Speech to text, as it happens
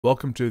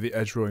Welcome to the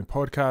Edge Rowing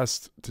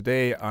Podcast.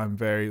 Today, I'm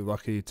very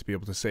lucky to be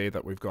able to say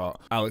that we've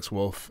got Alex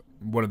Wolf,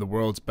 one of the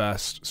world's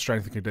best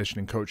strength and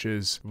conditioning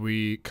coaches.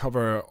 We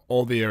cover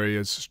all the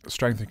areas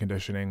strength and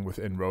conditioning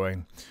within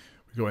rowing.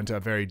 We go into a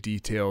very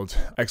detailed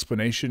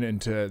explanation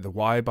into the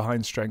why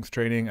behind strength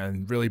training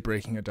and really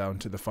breaking it down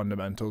to the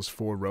fundamentals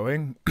for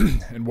rowing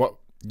and what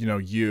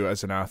you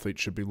as an athlete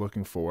should be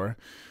looking for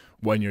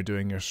when you're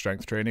doing your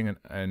strength training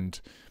and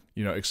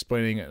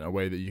explaining it in a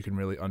way that you can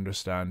really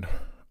understand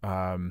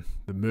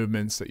the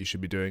movements that you should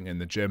be doing in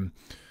the gym.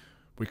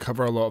 We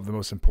cover a lot of the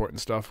most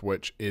important stuff,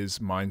 which is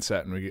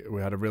mindset, and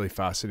we had a really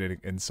fascinating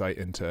insight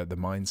into the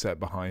mindset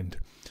behind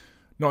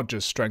not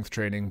just strength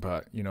training,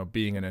 but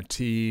being in a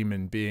team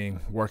and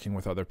working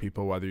with other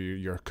people, whether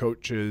you're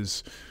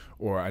coaches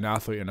or an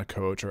athlete and a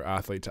coach or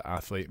athlete to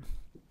athlete.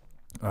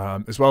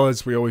 As well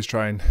as we always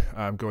try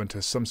and go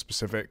into some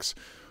specifics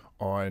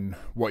on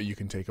what you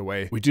can take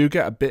away. We do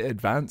get a bit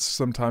advanced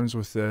sometimes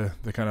with the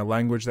kind of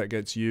language that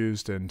gets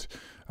used and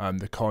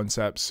the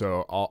concepts.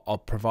 So I'll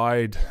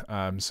provide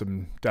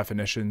some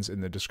definitions in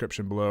the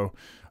description below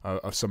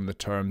of some of the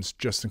terms,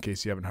 just in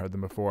case you haven't heard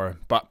them before.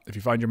 But if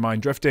you find your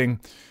mind drifting,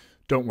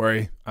 don't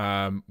worry.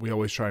 We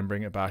always try and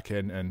bring it back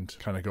in and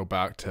kind of go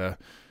back to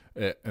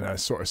it in a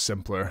sort of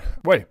simpler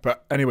way.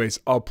 But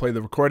anyways, I'll play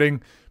the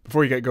recording.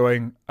 Before you get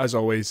going, as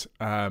always,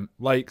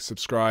 like,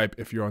 subscribe.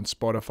 If you're on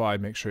Spotify,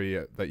 make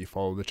sure that you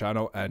follow the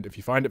channel. And if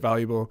you find it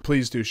valuable,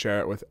 please do share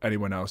it with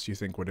anyone else you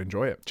think would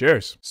enjoy it.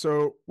 Cheers.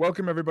 So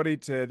welcome everybody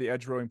to the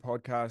Edge Rowing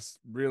Podcast.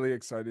 Really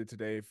excited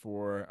today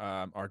for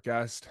our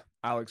guest,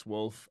 Alex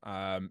Wolf.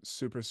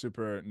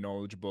 Super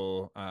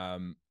knowledgeable.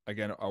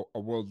 Again, a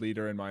world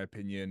leader, in my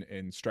opinion,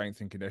 in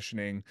strength and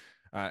conditioning.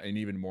 And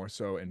even more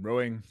so in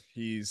rowing.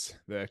 He's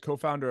the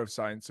co-founder of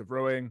Science of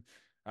Rowing,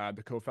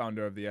 the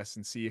co-founder of the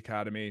S&C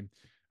Academy.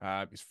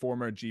 He's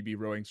former GB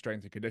rowing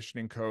strength and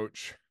conditioning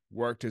coach,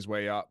 worked his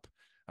way up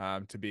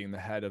to being the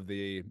head of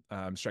the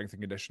strength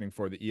and conditioning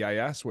for the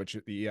EIS, which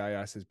the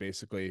EIS is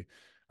basically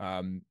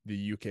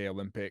the UK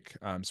Olympic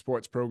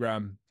sports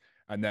program.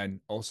 And then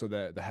also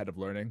the head of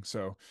learning.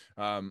 So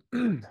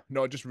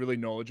not just really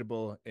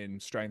knowledgeable in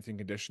strength and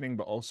conditioning,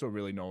 but also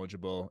really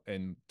knowledgeable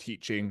in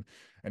teaching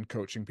and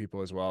coaching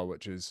people as well,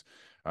 which is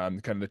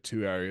kind of the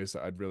two areas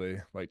that I'd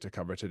really like to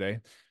cover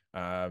today.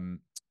 But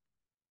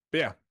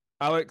yeah,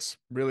 Alex,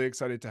 really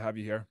excited to have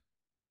you here.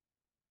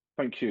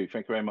 Thank you.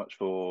 Thank you very much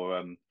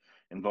for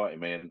inviting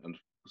me and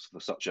for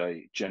such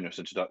a generous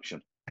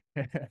introduction.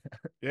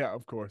 Yeah,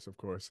 of course.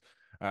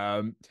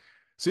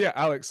 So yeah,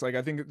 Alex,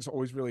 I think it's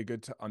always really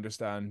good to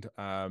understand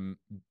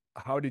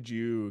how did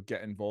you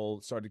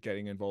started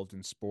getting involved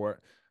in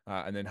sport,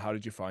 and then how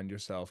did you find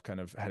yourself kind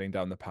of heading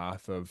down the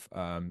path of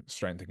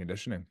strength and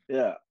conditioning?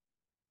 Yeah,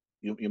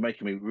 you're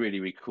making me really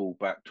recall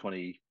back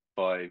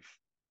 25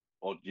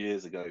 odd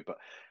years ago, but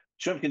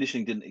strength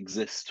conditioning didn't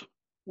exist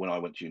when I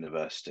went to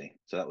university.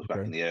 So that was back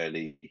Okay. in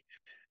the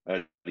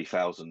early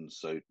thousands,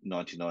 so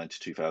 99 to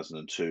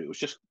 2002. It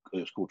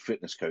was called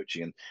fitness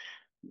coaching, and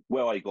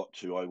where I got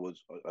to, I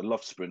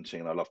loved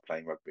sprinting and I loved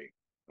playing rugby.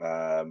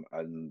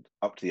 And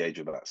up to the age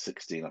of about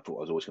 16, I thought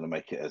I was always going to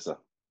make it as an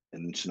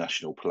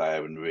international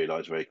player, and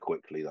realised very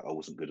quickly that I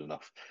wasn't good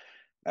enough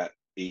at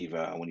either.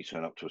 And when you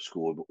turn up to a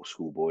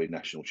schoolboy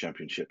national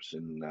championships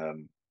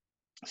in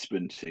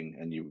sprinting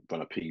and you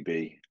run a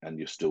PB and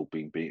you're still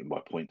being beaten by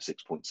 0.6,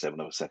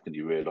 0.7 of a second,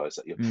 you realise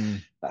that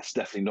Mm, that's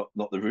definitely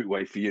not the route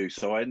way for you.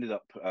 So I ended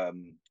up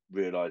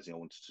realising I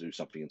wanted to do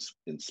something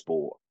in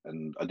sport,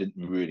 and I didn't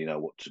really know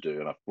what to do.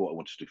 And I thought I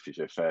wanted to do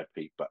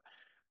physiotherapy, but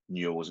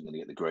knew I wasn't going to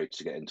get the grades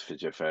to get into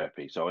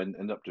physiotherapy. So I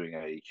ended up doing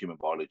a human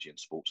biology and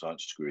sports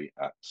science degree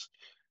at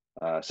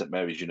St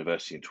Mary's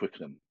University in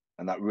Twickenham,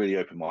 and that really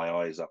opened my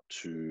eyes up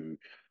to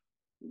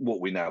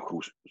what we now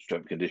call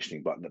strength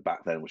conditioning, but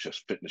back then was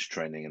just fitness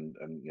training,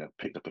 and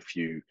picked up a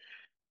few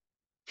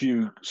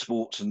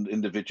sports and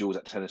individuals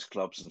at tennis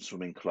clubs and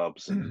swimming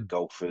clubs and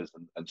golfers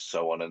and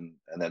so on, and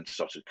then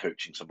started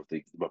coaching some of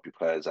the rugby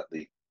players at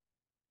the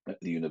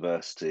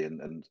university,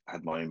 and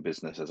had my own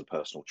business as a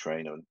personal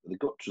trainer. And it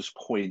got to this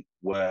point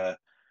where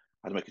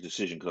I had to make a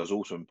decision, because I was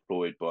also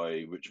employed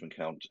by Richmond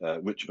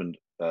Council,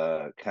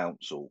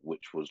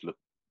 which was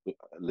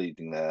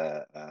leading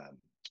their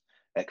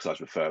exercise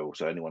referral.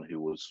 So anyone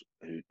who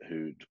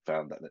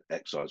found that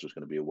exercise was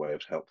going to be a way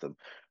to help them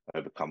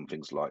overcome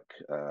things like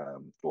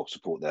or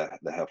support their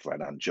health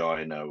around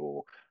angina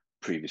or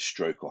previous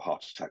stroke or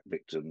heart attack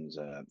victims,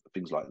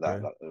 things like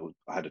that. okay.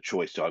 I had a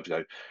choice to either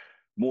go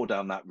more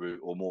down that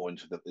route or more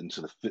into the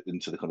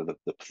kind of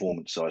the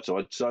performance side. So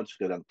I decided to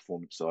go down the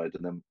performance side,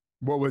 and then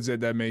What was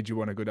it that made you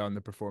want to go down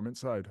the performance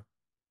side?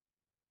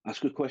 that's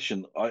a good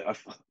question.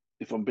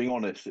 If I'm being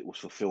honest, it was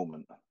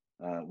fulfillment.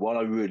 While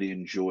I really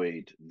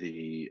enjoyed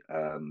the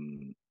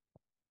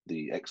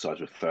exercise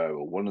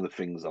referral, one of the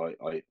things I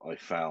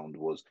found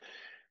was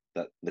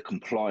that the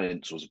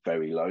compliance was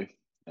very low,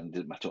 and it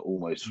didn't matter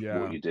almost what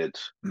Yeah. you did.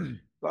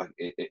 Like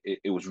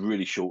it was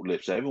really short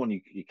lived. So everyone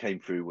you came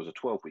through was a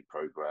 12-week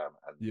program,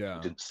 and you Yeah.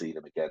 didn't see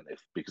them again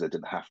because they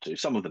didn't have to.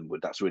 Some of them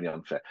would. That's really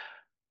unfair.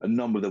 a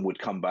number of them would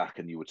come back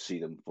and you would see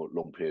them for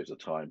long periods of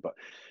time, but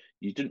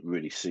you didn't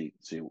really see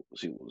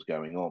what was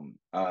going on.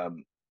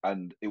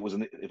 And it was,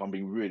 if I'm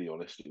being really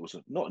honest, it was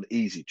not an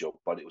easy job,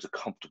 but it was a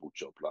comfortable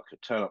job. Like I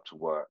turn up to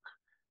work,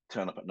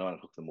 turn up at 9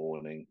 o'clock in the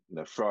morning,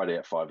 Friday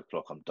at 5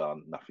 o'clock, I'm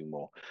done, nothing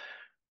more.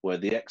 Where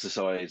the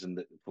exercise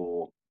and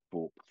for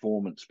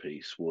performance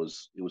piece it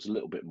was a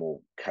little bit more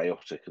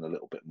chaotic and a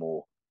little bit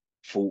more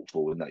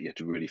thoughtful in that you had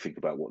to really think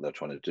about what they're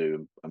trying to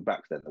do. And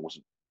back then there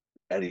wasn't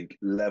any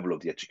level of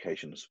the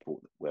education and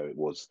support where it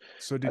was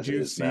So did as it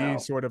you is see now.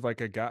 sort of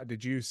like a gap?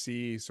 Did you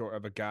see sort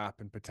of a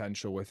gap in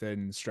potential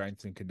within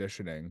strength and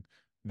conditioning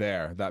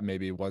there that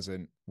maybe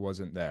wasn't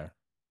there?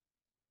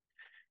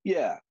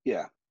 Yeah,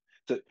 yeah.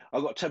 So I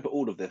got to temper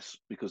all of this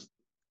because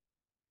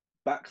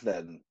back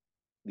then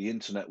the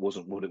internet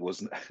wasn't what it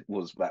was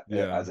back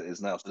Yeah, as it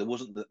is now. So there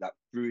wasn't that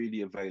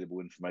freely available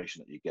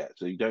information that you get.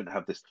 So you don't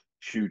have this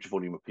huge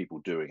volume of people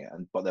doing it.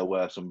 But there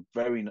were some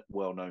very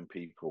well known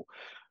people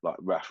like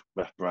Raf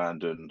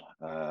Brandon,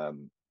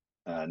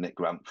 Nick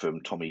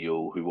Grantham, Tommy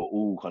Yule, who were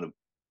all kind of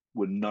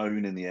were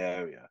known in the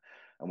area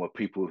and were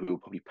people who were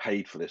probably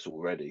paid for this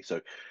already.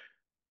 So,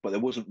 but there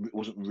wasn't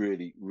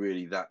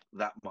really that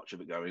much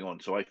of it going on.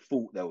 So I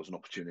thought there was an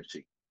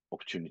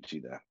opportunity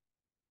there.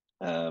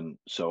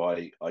 So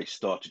I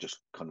started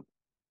just kind of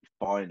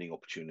finding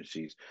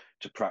opportunities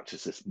to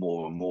practice this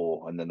more and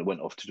more, and then I went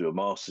off to do a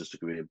master's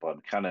degree in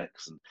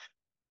biomechanics, and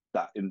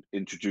that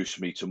introduced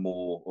me to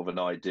more of an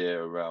idea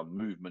around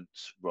movement,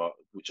 right,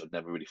 which I'd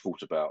never really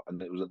thought about.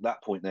 And it was at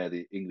that point there,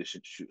 the English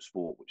Institute of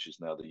Sport, which is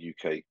now the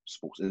UK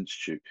Sports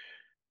Institute,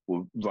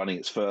 were running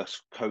its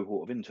first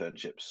cohort of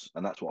internships,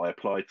 and that's what I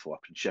applied for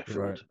up in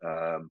right.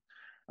 Sheffield.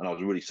 And I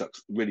was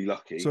really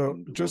lucky So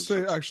and just was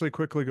to actually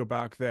quickly go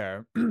back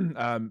there,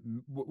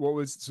 what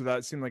was so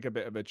that seemed like a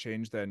bit of a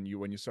change then you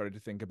when you started to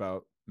think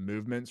about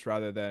movements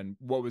rather than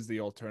what was the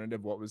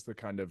alternative? What was the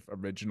kind of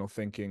original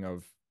thinking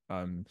of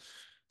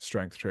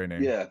strength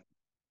training? yeah.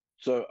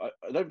 So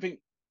I don't think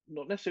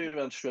not necessarily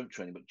around strength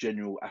training, but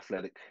general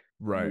athletic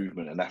Right.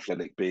 movement and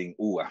athletic being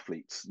all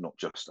athletes, not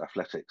just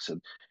athletics.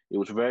 And it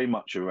was very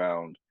much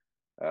around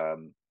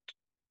um,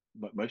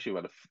 mostly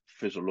around a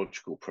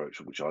physiological approach,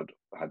 which I'd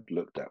had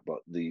looked at, but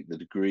the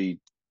degree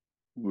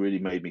really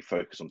made me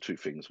focus on two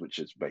things, which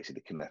is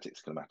basically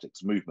kinetics,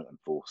 kinematics, movement and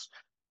force.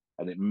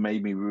 And it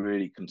made me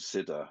really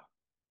consider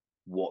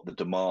what the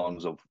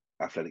demands of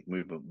athletic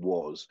movement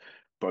was,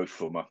 both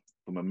from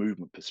a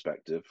movement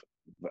perspective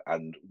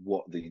and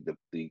what the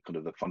kind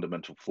of the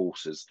fundamental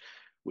forces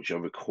which are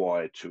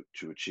required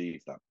to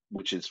achieve that,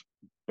 which is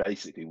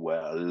basically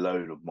where a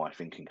load of my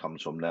thinking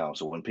comes from now.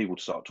 So when people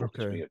start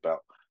talking to Okay. me about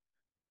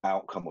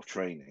outcome of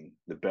training,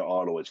 the bit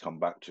I'll always come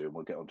back to, and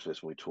we'll get onto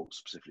this when we talk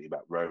specifically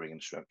about rowing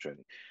and strength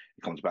training,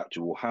 it comes back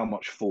to, well, how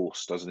much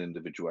force does an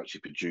individual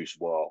actually produce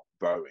while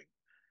rowing?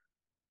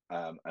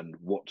 And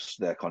what's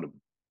their kind of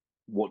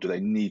what do they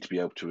need to be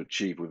able to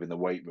achieve within the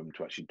weight room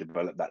to actually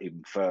develop that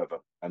even further?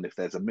 And if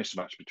there's a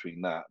mismatch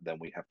between that, then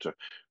we have to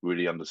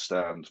really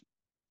understand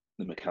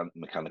the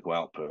mechanical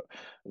output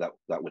that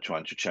we're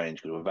trying to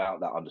change. Because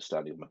without that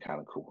understanding of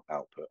mechanical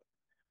output,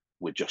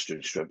 we're just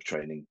doing strength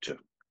training to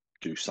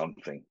do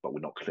something, but we're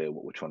not clear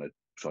what we're trying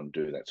to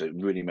do with that. So it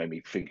really made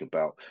me think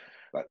about,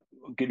 like,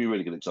 I'll give you a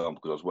really good example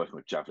because I was working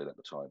with javelin at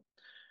the time.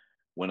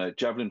 When a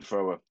javelin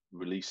thrower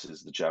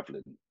releases the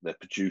javelin, they're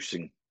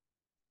producing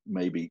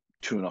maybe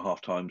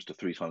 2.5 times to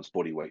 3 times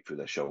body weight through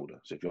their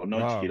shoulder. So if you're a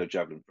 90 Wow. kilo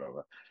javelin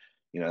thrower,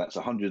 that's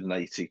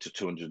 180 to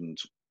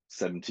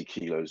 270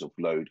 kilos of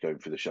load going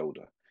through the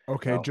shoulder.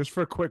 Okay, Now, just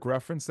for a quick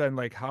reference then,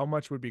 like how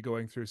much would be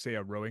going through, say,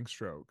 a rowing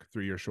stroke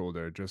through your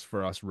shoulder, just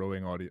for us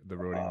rowing audio, the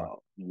rowing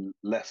audio. uh,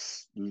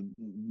 less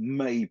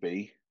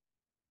maybe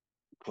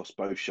across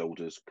both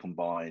shoulders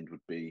combined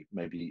would be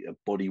maybe a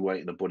body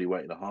weight and a body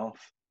weight and a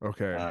half.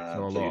 Okay, so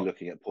a So you're lot.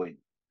 looking at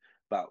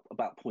about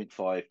zero point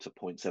 0.5 to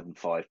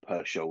 0.75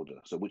 per shoulder.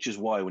 So which is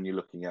why when you're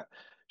looking at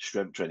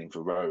strength training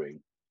for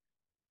rowing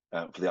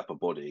for the upper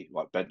body,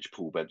 like bench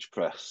pull, bench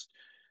press,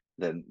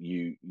 then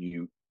you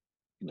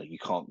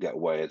can't get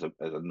away as a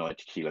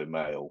 90 kilo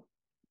male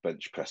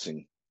bench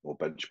pressing or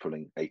bench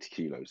pulling 80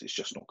 kilos. It's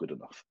just not good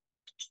enough.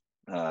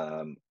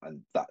 And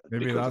that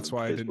Maybe because of that's the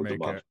why I didn't physical make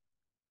demand. it.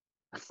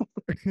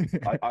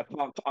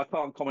 I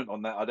can't comment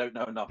on that. I don't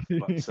know enough,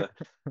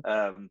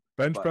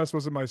 Bench but press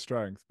wasn't my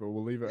strength, but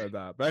we'll leave it at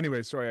that. But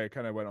anyway, sorry, I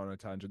kind of went on a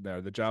tangent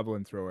there. The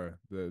javelin thrower,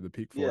 the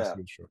peak force yeah.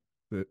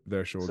 of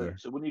their So shoulder.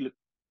 so when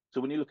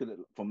you look at it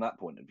from that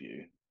point of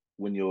view,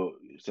 when you're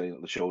saying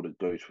that the shoulder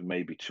goes from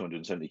maybe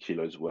 270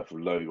 kilos worth of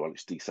load while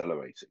it's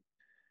decelerating,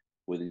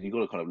 well, then you've got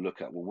to kind of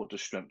look at, well, what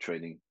does strength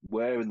training,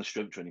 where in the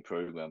strength training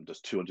program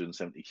does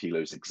 270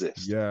 kilos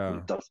exist? Well,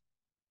 it Yeah. does.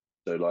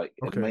 So like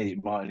Okay.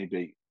 it might only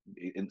be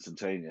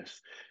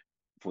instantaneous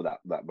for that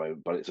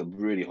moment, but it's a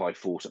really high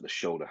force that the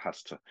shoulder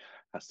has to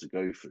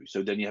go through.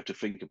 So then you have to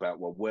think about,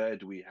 well,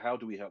 how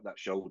do we help that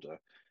shoulder,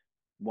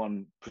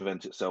 one,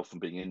 prevent itself from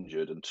being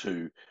injured, and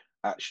two,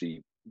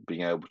 actually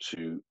being able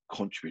to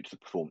contribute to the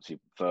performance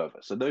even further.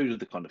 So those are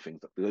the kind of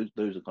things those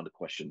are the kind of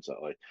questions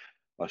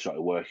that I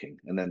started working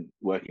and then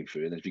working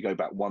through. And if you go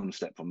back one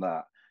step from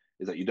that,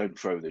 is that you don't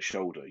throw with the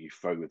shoulder, you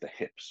throw with the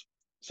hips.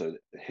 So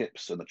the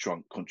hips and the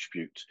trunk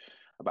contribute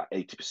about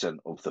 80%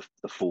 of the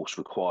force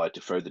required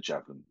to throw the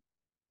javelin.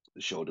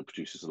 The shoulder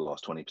produces the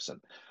last 20%.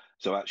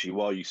 So actually,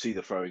 while you see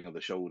the throwing of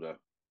the shoulder,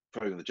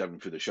 throwing of the javelin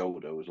through the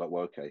shoulder was like,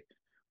 well, okay,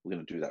 we're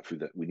going to do that through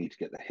that. We need to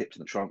get the hips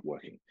and the trunk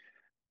working.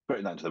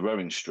 Putting that into the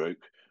rowing stroke,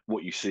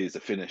 what you see is the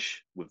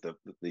finish with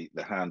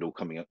the handle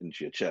coming up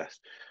into your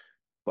chest.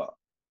 But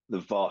the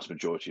vast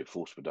majority of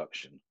force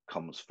production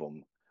comes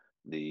from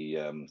the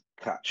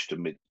catch to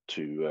mid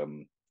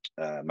to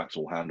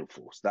maximal handle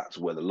force. That's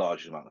where the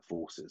largest amount of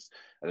force is,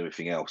 and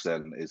everything else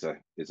then is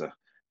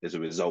a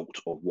result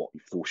of what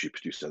force you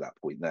produce at that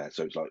point there.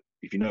 So it's like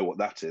if you know what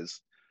that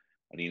is,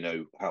 and you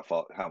know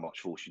how much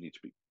force you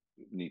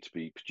need to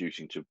be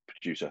producing to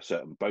produce a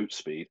certain boat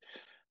speed,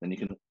 then you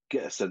can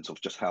get a sense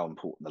of just how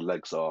important the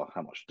legs are,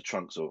 how much the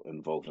trunks are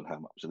involved, and how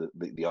much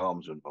the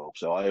arms are involved.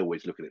 So I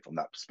always look at it from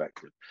that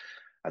perspective,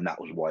 and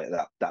that was why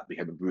that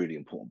became a really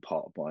important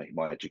part of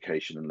my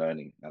education and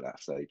learning at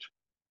that stage.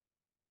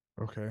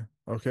 Okay.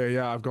 Okay.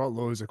 Yeah, I've got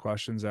loads of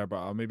questions there, but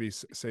I'll maybe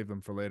save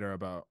them for later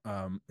about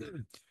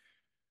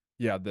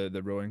yeah,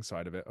 the rowing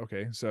side of it.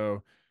 Okay.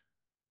 So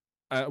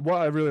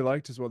what I really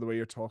liked as well, the way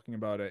you're talking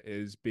about it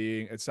is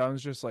being, it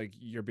sounds just like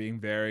you're being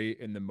very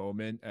in the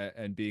moment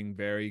and being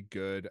very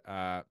good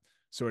at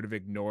sort of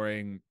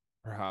ignoring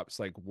perhaps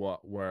like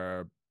what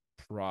were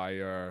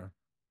prior,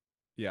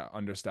 yeah,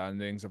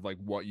 understandings of like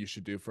what you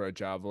should do for a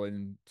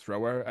javelin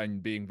thrower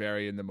and being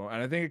very in the moment.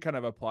 And I think it kind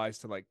of applies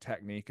to like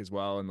technique as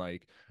well and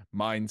like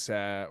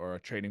mindset or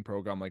a training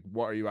program. Like,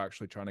 what are you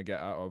actually trying to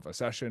get out of a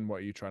session? What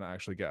are you trying to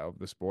actually get out of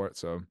the sport?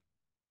 So,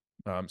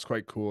 it's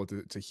quite cool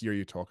to hear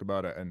you talk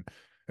about it and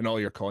all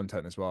your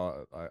content as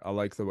well. I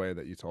like the way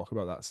that you talk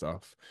about that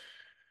stuff.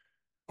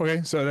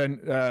 Okay, so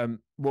then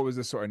what was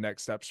the sort of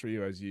next steps for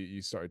you as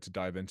you started to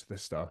dive into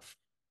this stuff?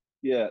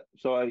 Yeah,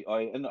 so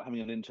I ended up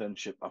having an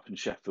internship up in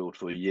Sheffield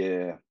for a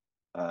year,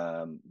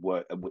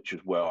 which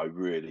was where I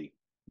really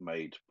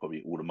made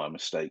probably all of my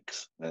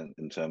mistakes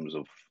in terms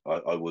of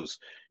I was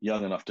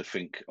young enough to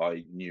think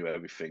I knew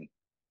everything,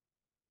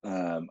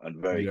 and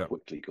very Yeah.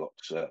 quickly got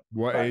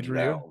What age banged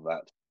were you? out of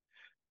that.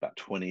 About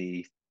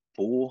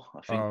 24,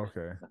 I think, Oh,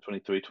 okay.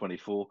 23,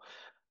 24.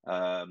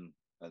 And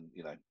I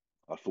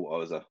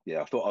thought I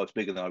thought I was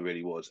bigger than I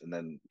really was. And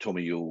then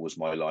Tommy Yule was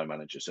my line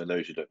manager. So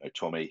those who don't know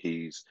Tommy,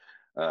 he's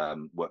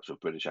works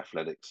with British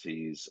Athletics.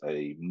 He's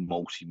a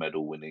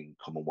multi-medal winning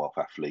Commonwealth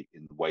athlete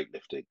in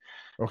weightlifting,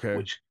 Okay.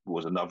 which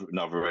was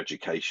another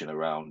education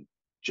around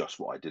just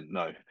what I didn't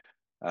know.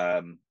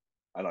 Um,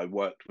 and I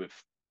worked with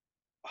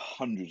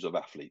hundreds of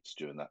athletes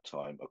during that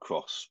time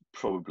across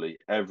probably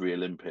every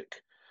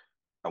Olympic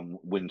and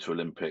Winter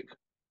Olympic,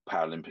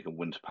 Paralympic, and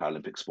Winter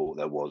Paralympic sport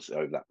there was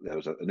over that. There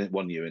was a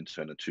 1 year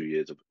intern and 2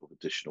 years of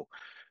additional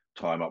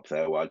time up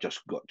there where I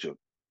just got to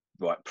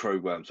write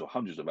programs for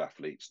hundreds of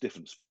athletes,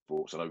 different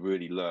sports, and I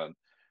really learned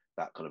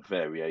that kind of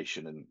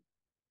variation and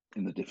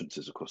in the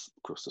differences across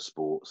the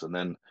sports. And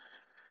then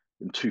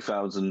in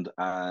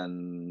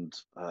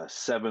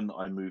 2007,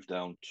 I moved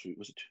down to,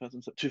 was it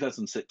 2007?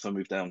 2006, I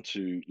moved down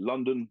to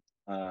London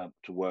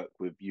to work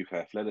with UK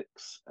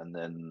Athletics and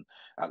then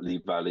at Lee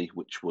Valley,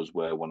 which was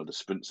where one of the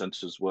sprint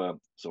centres were.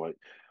 So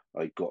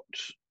I got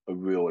a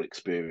real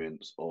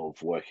experience of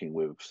working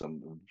with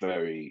some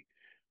very,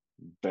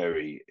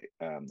 very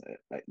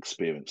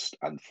experienced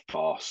and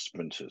fast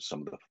sprinters,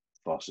 some of the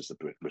fastest that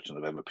Britain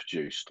have ever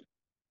produced.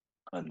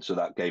 And so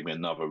that gave me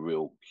another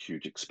real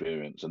huge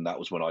experience. And that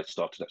was when I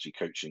started actually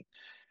coaching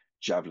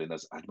javelin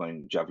as I had my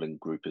own javelin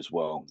group as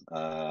well,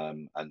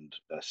 and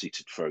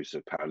seated throws,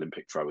 so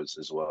Paralympic throwers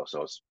as well. So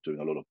I was doing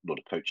a lot of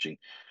coaching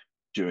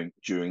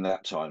during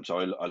that time. So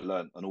I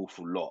learned an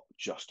awful lot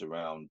just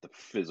around the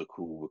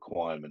physical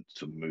requirement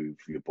to move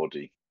your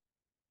body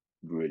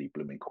really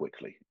blooming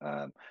quickly.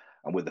 And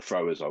with the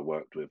throwers I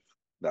worked with,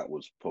 that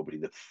was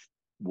probably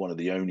one of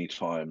the only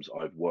times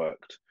I've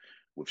worked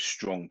with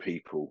strong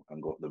people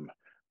and got them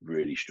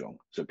really strong.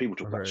 So people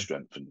talk about Okay.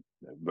 strength and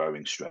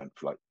rowing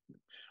strength. Like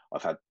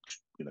I've had,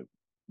 you know,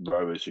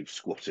 rowers who've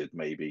squatted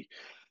maybe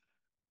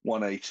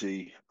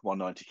 180,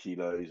 190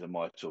 kilos and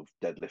might have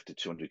deadlifted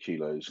 200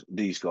 kilos.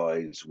 These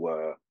guys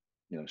were,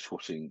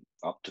 squatting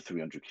up to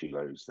 300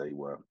 kilos. They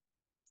were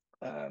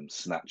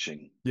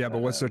snatching Yeah, but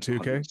what's their 2K?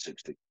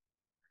 160.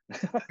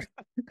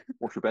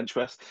 What's your bench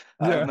press?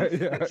 Yeah,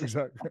 yeah,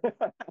 exactly.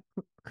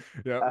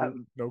 Yeah,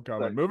 um, no so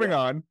comment. Moving yeah,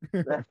 on.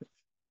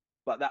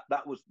 but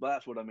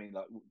that's what I mean.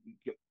 Like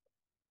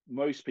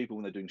most people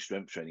when they're doing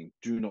strength training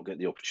do not get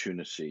the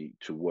opportunity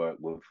to work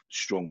with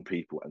strong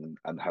people and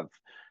have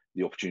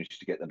the opportunity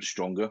to get them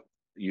stronger.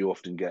 You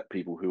often get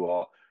people who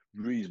are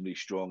reasonably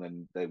strong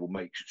and they will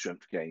make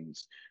strength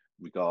gains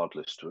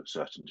regardless to a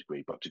certain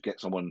degree. But to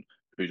get someone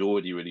who's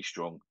already really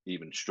strong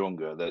even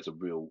stronger, there's a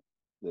real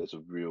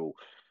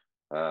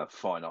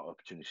finite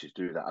opportunity to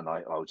do that. And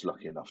I was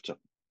lucky enough to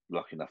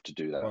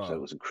do that. So it Well,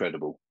 was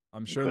incredible,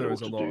 I'm sure there incredible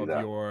was a to lot do of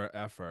that. your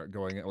effort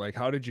going like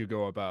how did you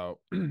go about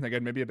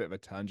again maybe a bit of a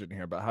tangent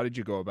here but how did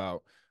you go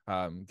about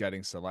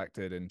getting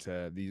selected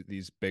into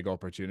these big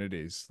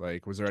opportunities?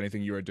 Like, was there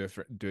anything you were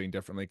doing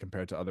differently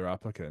compared to other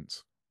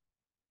applicants?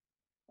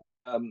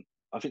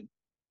 I think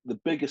the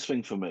biggest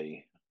thing for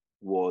me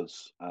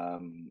was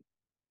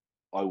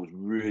I was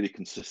really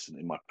consistent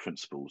in my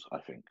principles, I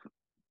think,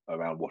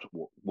 around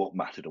what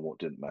mattered and what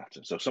didn't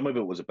matter. So some of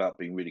it was about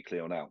being really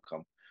clear on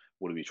outcome.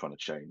 What are we trying to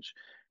change?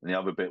 And the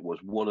other bit was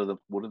what are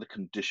the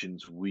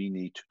conditions we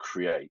need to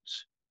create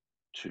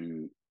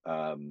to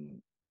uh,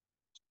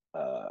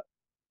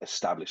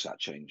 establish that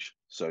change.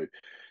 So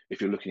if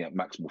you're looking at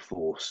maximal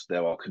force,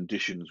 there are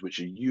conditions which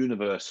are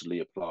universally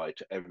applied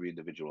to every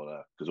individual on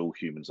Earth because all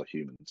humans are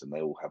humans and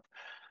they all have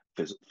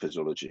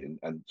physiology.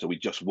 And so we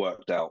just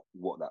worked out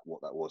what that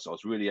was. So I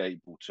was really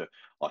able to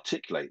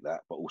articulate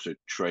that, but also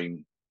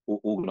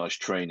organize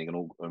training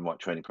and write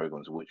training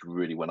programs which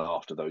really went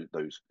after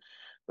those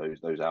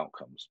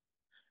outcomes.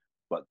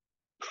 But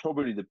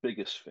probably the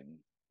biggest thing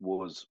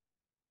was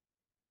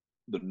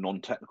the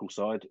non-technical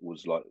side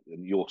was like,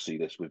 and you'll see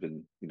this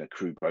within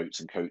crew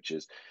boats and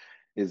coaches,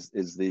 is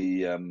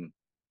the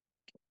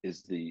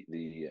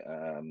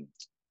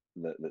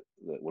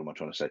what am I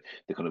trying to say?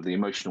 The kind of the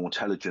emotional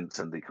intelligence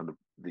and the kind of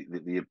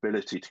the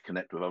ability to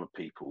connect with other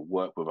people,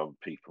 work with other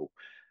people,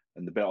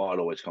 and the bit I'll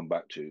always come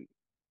back to,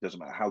 doesn't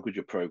matter how good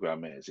your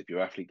program is, if your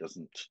athlete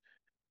doesn't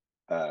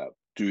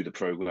do the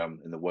program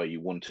in the way you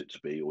want it to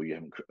be, or you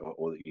haven't,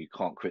 or that you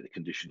can't create the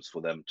conditions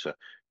for them to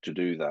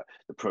do that,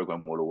 the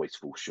program will always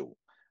fall short.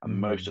 And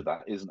most of Mm,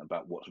 that isn't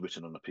about what's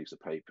written on a piece of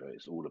paper.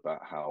 It's all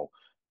about how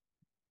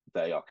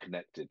they are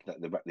connected,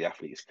 that the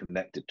athlete is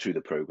connected to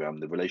the program,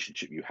 the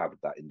relationship you have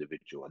with that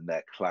individual, and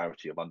their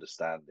clarity of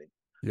understanding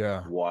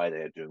yeah. why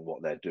they're doing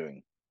what they're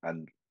doing.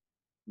 And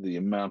the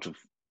amount of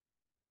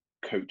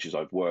coaches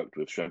I've worked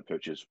with, strength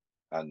coaches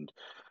and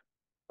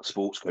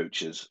sports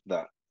coaches,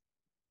 that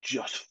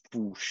just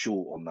fall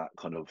short on that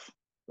kind of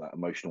that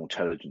emotional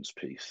intelligence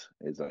piece,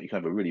 is that you can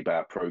have a really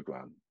bad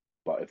program,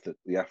 but if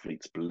the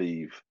athletes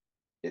believe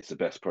it's the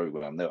best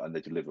program and they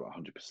deliver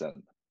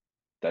 100%,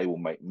 they will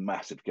make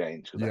massive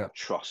gains because they Yeah. have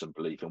trust and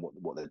belief in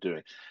what they're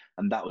doing.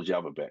 And that was the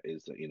other bit,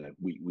 is that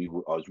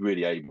I was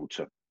really able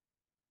to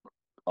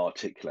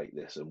articulate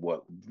this and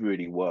work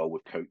really well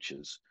with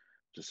coaches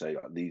to say,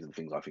 like, these are the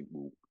things I think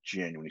will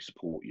genuinely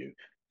support you,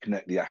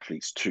 connect the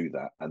athletes to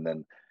that, and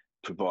then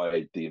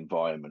provide the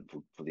environment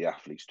for the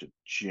athletes to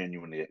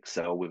genuinely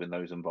excel within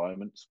those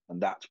environments.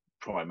 And that's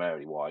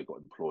primarily why I got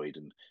employed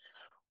and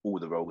all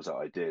the roles that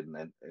I did, and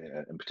then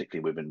and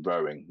particularly within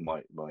rowing,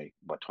 my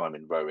time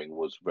in rowing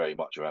was very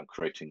much around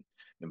creating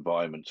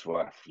environments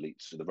for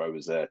athletes, so the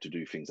rowers there, to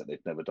do things that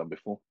they've never done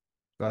before.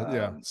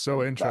 Yeah,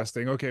 so And that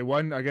interesting. Okay,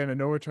 one again, I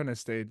know we're trying to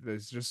stay,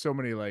 there's just so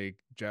many like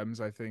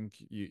gems I think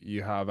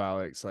you have,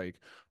 Alex. Like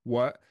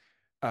what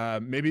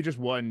maybe just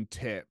one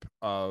tip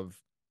of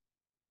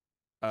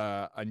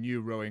a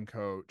new rowing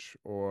coach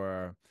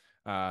or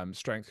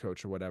strength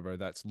coach or whatever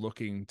that's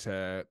looking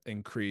to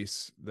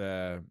increase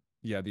the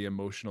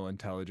emotional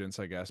intelligence,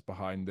 I guess,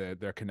 behind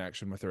their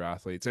connection with their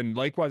athletes. And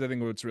likewise, I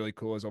think what's really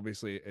cool is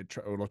obviously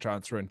it'll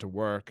transfer into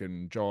work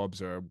and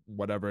jobs or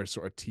whatever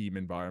sort of team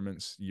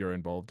environments you're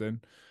involved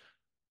in.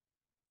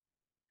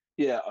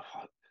 Yeah,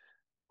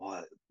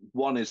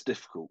 one is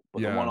difficult,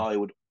 but the one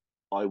Yeah.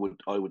 I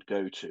would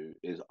go to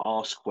is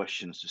ask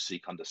questions to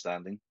seek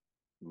understanding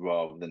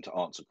rather than to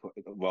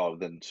rather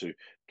than to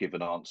give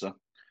an answer.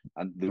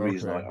 And the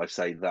reason Okay. I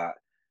say that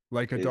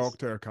Like a is,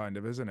 doctor kind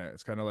of, isn't it?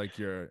 It's kind of like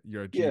your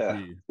yeah,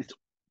 GP. it's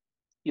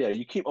yeah,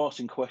 you keep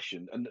asking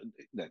question, and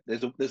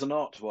there's an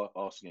art to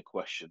asking a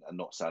question and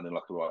not sounding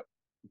like a right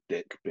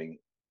dick, being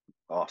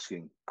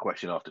asking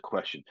question after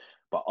question,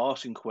 but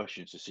asking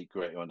questions to seek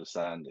greater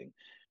understanding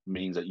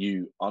means that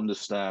you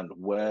understand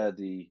where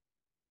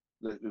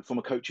from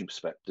a coaching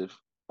perspective,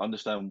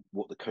 understand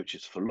what the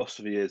coach's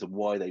philosophy is and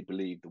why they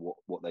believe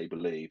what they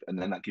believe, and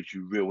then that gives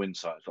you real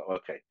insights. Like,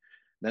 okay,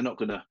 they're not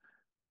gonna.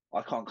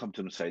 I can't come to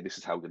them and say, this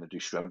is how we're going to do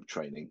strength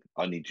training.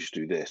 I need you to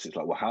do this. It's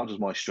like, well, how does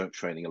my strength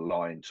training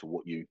align to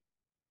what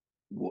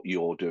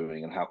you're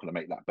doing, and how can I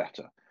make that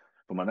better?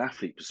 From an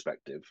athlete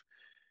perspective,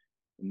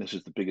 and this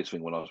is the biggest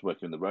thing when I was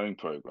working in the rowing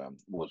program,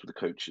 was with the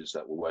coaches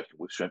that were working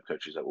with strength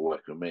coaches that were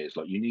working with me. It's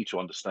like, you need to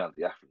understand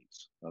the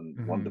athletes. And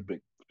one of the Hmm.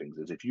 big things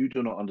is, if you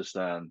do not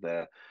understand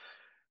their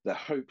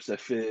hopes, their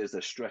fears,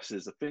 their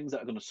stresses, the things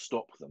that are going to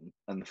stop them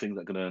and the things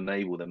that are going to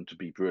enable them to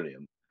be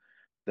brilliant,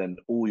 then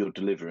all you're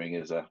delivering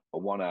is a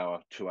 1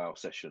 hour, 2 hour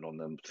session on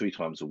them 3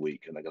 times a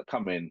week. And they're going to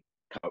come in,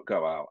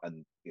 go out,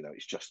 and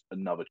it's just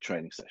another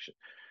training session.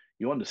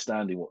 You're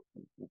understanding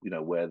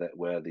where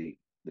the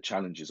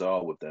challenges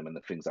are with them and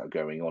the things that are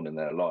going on in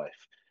their life.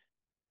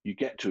 You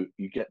get to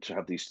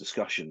have these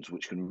discussions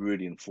which can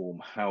really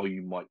inform how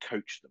you might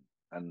coach them.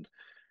 And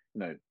you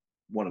know,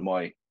 one of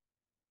my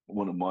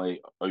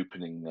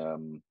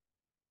opening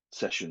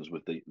sessions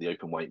with the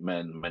open weight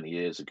men many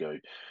years ago,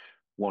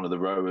 one of the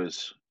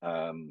rowers,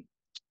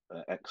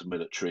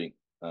 ex-military,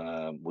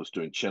 was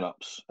doing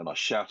chin-ups, and I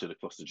shouted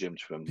across the gym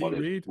to him Pete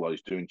Reed. while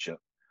he's doing chin.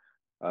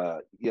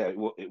 Yeah,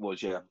 it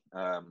was, yeah.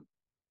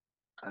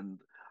 And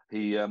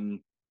he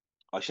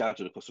I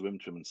shouted across the room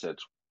to him and said,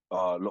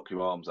 lock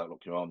your arms out,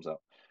 lock your arms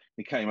out.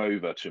 He came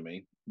over to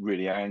me,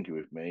 really angry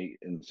with me,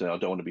 and said, I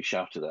don't want to be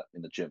shouted at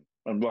in the gym.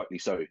 And rightly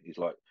so. He's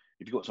like,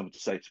 if you've got something to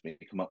say to me,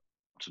 come up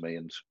to me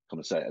and come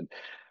and say it. And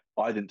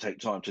I didn't take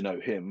time to know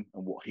him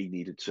and what he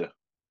needed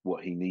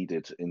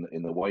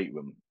in the weight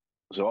room.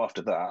 So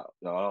after that,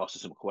 I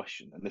asked him a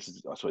question, and this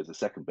is, I suppose, the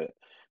second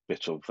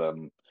bit of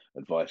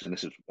advice, and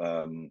this is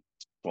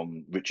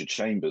from Richard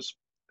Chambers,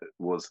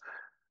 was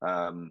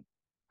um,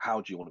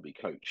 how do you want to be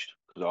coached?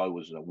 Because I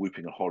was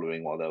whooping and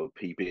hollering while they were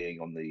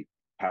PBing on the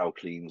power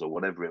cleans or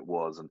whatever it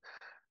was, and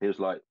he was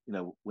like,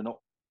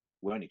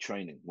 we're only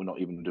training. We're not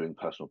even doing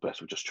personal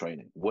best. We're just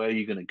training. Where are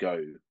you going to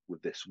go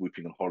with this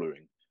whooping and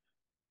hollering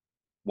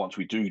once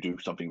we do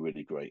something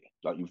really great?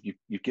 Like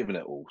you've given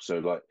it all. So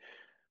like,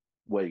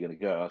 where are you going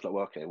to go? I was like,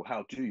 well, okay. Well,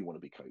 how do you want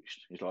to be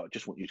coached? He's like, I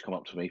just want you to come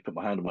up to me, put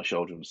my hand on my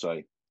shoulder, and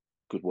say,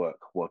 "Good work,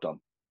 well done."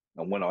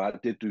 And when I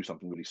did do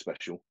something really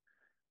special,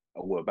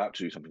 or we're about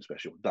to do something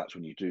special, that's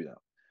when you do that.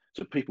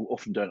 So people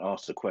often don't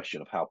ask the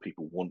question of how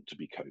people want to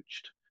be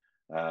coached,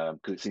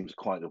 because it seems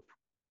kind of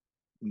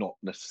not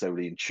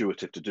necessarily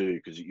intuitive to do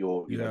because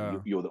Yeah.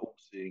 you're the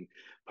all-seeing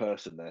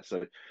person there.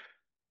 So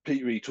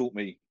Pete really taught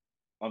me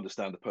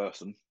understand the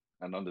person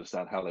and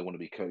understand how they want to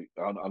be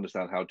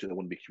understand how they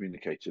want to be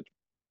communicated.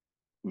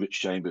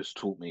 Rich Chambers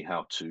taught me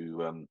how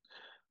to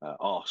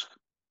ask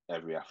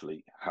every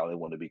athlete how they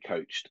want to be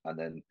coached, and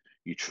then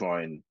you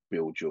try and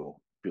build your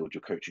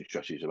coaching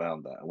strategies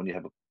around that. And when you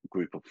have a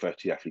group of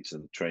 30 athletes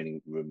in the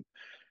training room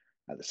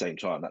at the same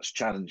time, that's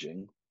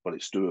challenging, but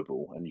it's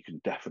doable, and you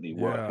can definitely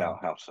work Yeah.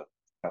 out how to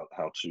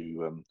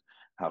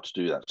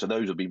do that. So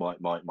those would be my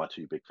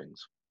two big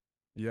things.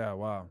 Yeah.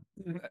 Wow.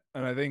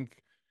 And I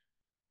think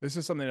this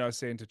is something I was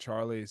saying to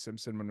Charlie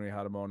Simpson when we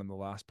had him on in the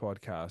last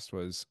podcast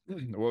was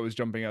what was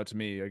jumping out to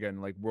me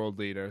again, like world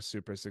leader,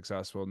 super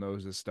successful,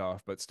 knows his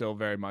stuff, but still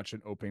very much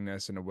an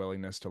openness and a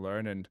willingness to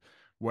learn. And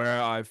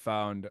where I've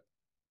found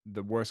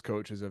the worst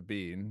coaches have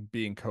been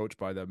being coached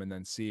by them and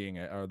then seeing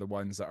it are the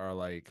ones that are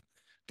like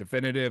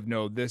definitive.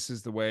 No, this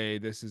is the way,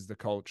 this is the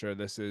culture,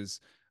 this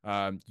is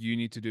you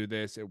need to do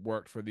this. It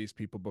worked for these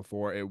people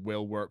before. It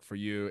will work for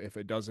you. If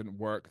it doesn't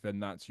work, then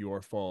that's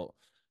your fault.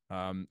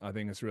 I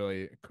think it's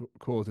really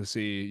cool to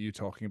see you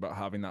talking about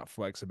having that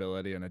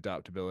flexibility and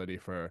adaptability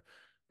for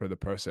the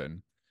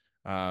person.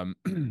 Um,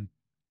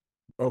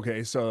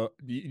 okay, so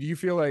do you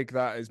feel like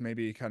that is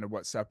maybe kind of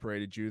what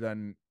separated you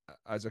then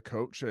as a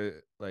coach,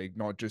 like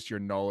not just your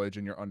knowledge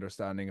and your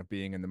understanding of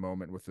being in the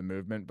moment with the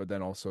movement, but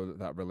then also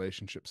that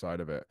relationship side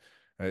of it.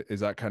 Is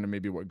that kind of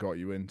maybe what got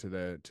you into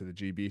the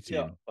GB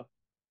Yeah, team?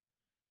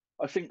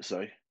 I think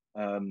so.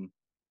 Um,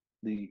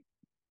 the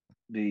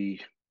the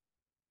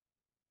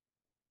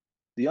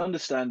the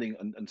understanding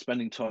and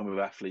spending time with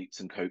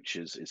athletes and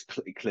coaches is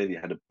clearly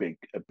had a big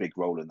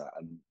role in that.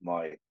 And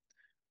my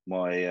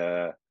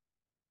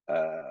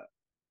uh,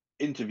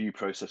 interview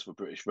process for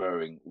British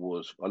rowing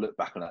was, I look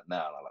back on that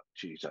now and I'm like,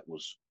 geez, that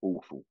was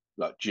awful,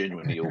 like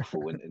genuinely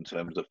awful in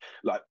terms of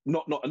like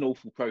not an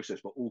awful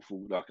process, but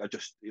awful. Like it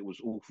was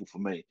awful for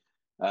me.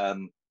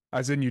 Um,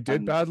 As in you did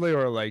and badly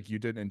or like you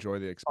didn't enjoy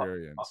the I,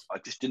 experience? I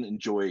just didn't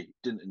enjoy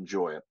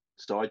it.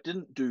 So I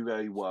didn't do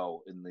very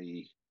well in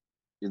the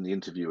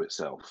interview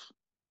itself.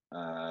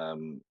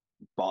 Um,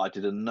 but I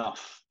did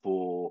enough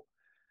for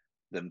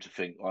them to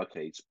think,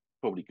 okay, it's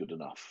probably good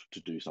enough to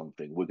do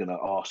something. We're going to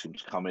ask him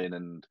to come in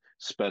and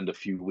spend a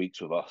few weeks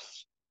with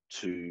us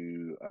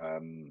to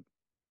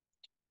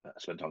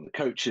spend time with the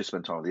coaches,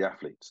 spend time with the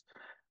athletes,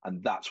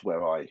 and that's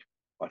where I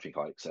think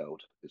I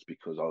excelled. Is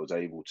because I was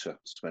able to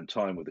spend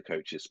time with the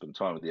coaches, spend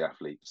time with the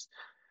athletes.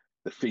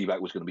 The feedback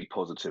was going to be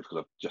positive because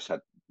I've just had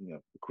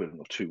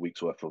equivalent of 2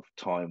 weeks worth of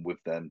time with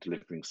them,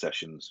 delivering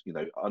sessions,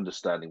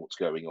 understanding what's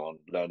going on,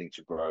 learning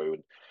to grow,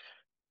 and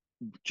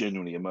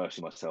genuinely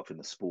immersing myself in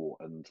the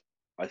sport. And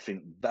I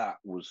think that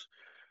was,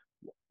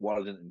 while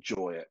I didn't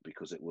enjoy it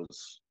because it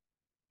was,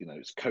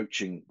 it's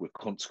coaching with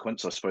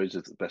consequence, I suppose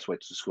is the best way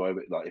to describe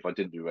it. Like if I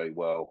didn't do very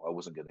well, I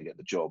wasn't going to get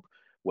the job.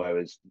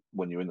 Whereas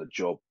when you're in the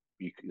job,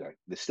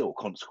 there's still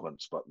a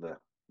consequence, but the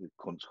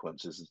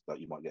consequences is that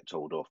you might get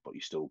told off, but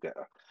you still get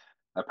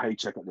a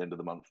paycheck at the end of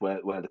the month.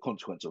 Where the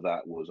consequence of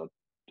that was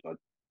I'd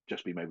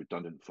just be made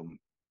redundant from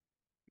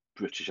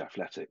British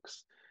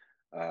athletics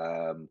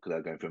because they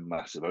were going through a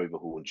massive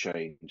overhaul and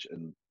change,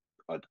 and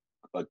I'd,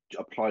 I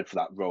applied for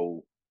that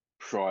role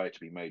prior to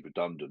being made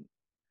redundant,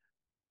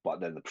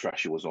 but then the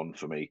pressure was on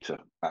for me to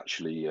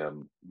actually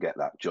get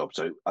that job.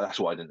 So that's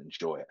why I didn't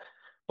enjoy it.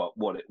 But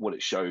what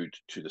it showed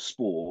to the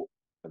sport,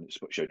 and it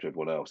showed to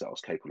everyone else that I was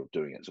capable of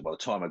doing it. So by the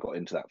time I got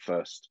into that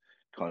first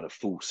kind of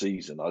full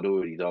season, I'd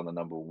already done a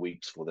number of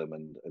weeks for them,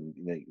 and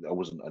I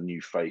wasn't a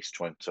new face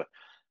trying to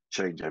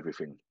change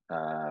everything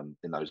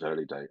in those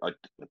early days. I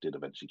did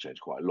eventually change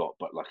quite a lot,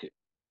 but like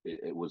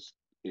it was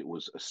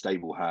a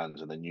stable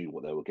hands, and they knew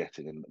what they were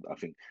getting, and I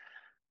think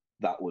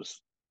that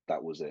was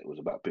that was it. It was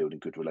about building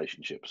good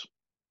relationships.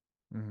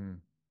 Hmm.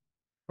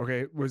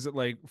 Okay, was it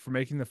like for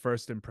making the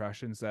first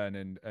impressions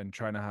then and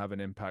trying to have an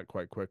impact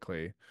quite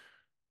quickly?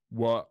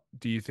 What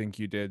do you think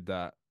you did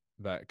that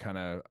kind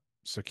of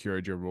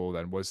secured your role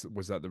then? Was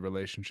that the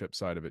relationship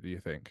side of it, do you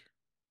think?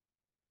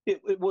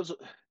 It was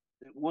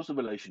the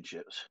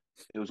relationships.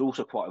 It was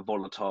also quite a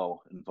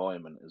volatile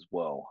environment as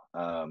well.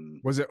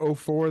 Was it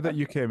 '04 that And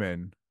you came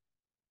in?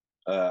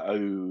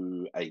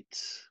 oh 08,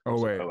 Oh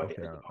was it wait, oh 08,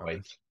 okay, oh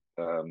 08,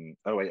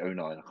 oh 08, oh 09,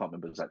 I can't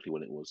remember exactly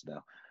what it was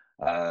now.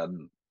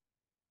 Um,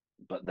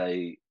 but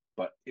they,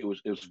 but it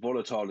was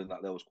volatile in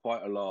that there was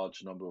quite a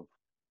large number of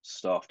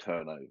staff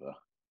turnover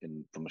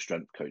in from a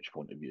strength coach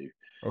point of view.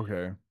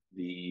 okay,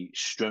 The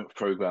strength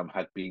program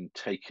had been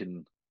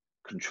taken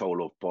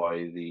control of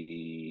by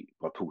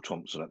Paul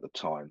Thompson at the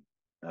time,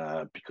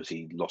 because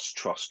he lost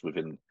trust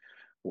within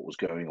what was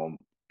going on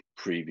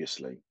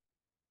previously.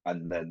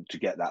 And then to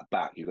get that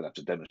back, you're going to have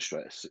to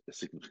demonstrate a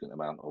significant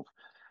amount of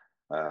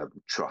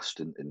trust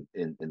in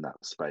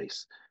that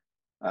space.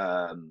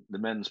 The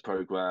men's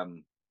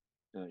program,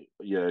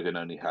 Jurgen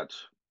only had.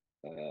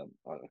 I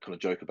kind of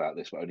joke about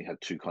this, but only had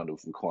two kind of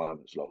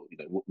requirements. Like,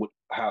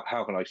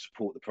 how can I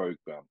support the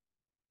program?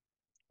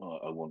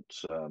 I want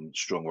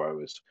strong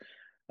rowers.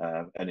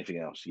 Anything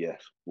else?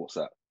 Yes. What's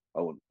that?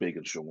 I want big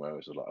and strong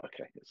rowers. I was like,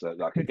 okay. So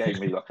like it gave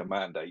me like a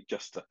mandate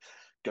just to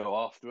go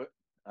after it.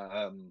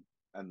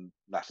 And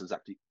that's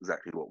exactly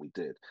what we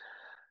did.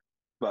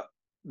 But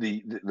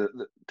the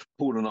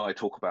Paul and I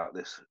talk about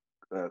this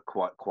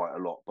quite a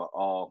lot. But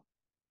our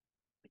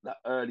that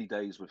early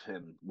days with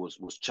him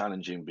was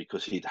challenging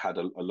because he'd had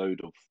a load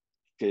of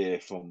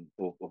fear well,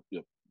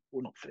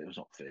 not fear, it was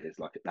not fear. It's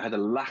like I had a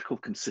lack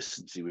of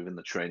consistency within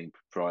the training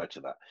prior to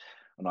that.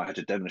 And I had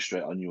to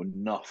demonstrate I knew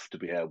enough to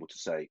be able to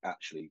say,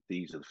 actually,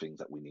 these are the things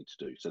that we need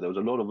to do. So there was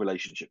a lot of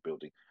relationship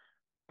building,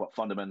 but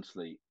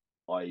fundamentally,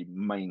 I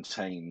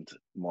maintained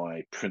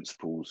my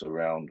principles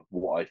around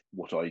what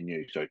I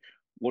knew. So,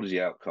 what is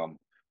the outcome?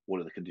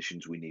 What are the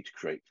conditions we need to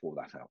create for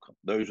that outcome?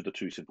 Those are the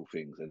two simple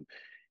things. And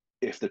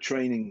if the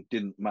training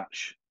didn't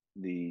match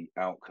the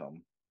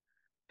outcome,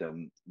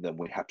 then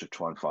we had to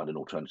try and find an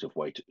alternative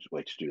way to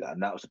do that.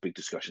 And that was the big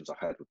discussions I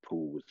had with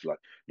Paul. Was like,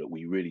 look,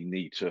 we really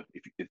need to.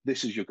 If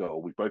this is your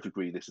goal, we both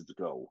agree this is the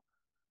goal,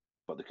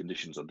 but the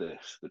conditions are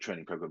this. The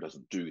training program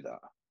doesn't do that.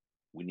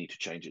 We need to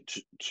change it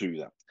to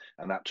that.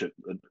 And that took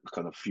a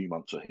kind of few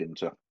months for him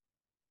to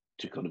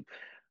kind of,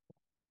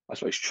 I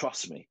suppose,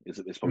 trust me is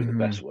probably the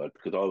best hmm word,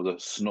 because I was a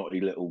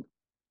snotty little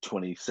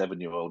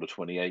 27-year-old or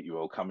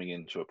 28-year-old coming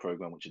into a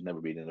program which had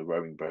never been in a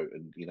rowing boat.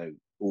 And,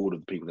 all of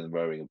the people in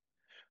rowing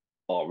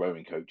are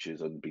rowing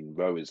coaches and been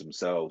rowers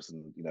themselves,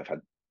 and, have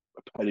had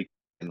a pedigree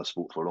in the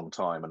sport for a long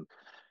time. And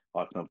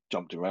I've kind of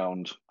jumped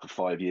around for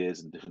 5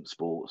 years in different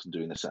sports and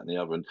doing this, that, and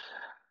the other.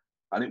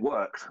 And it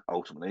worked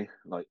ultimately.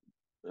 Like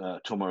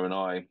Tomo and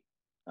I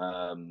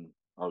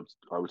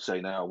would say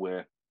now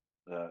we're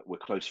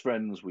close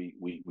friends.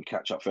 We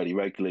catch up fairly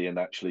regularly, and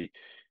actually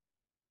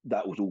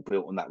that was all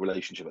built on that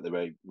relationship at the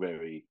very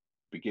very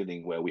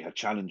beginning, where we had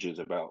challenges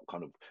about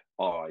kind of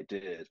our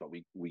ideas, but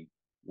we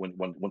when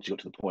once you got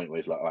to the point where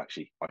it's like, oh,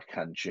 actually, I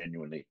can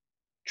genuinely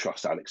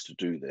trust Alex to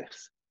do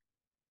this,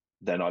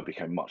 then I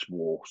became much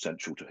more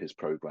central to his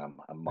program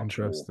and much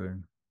more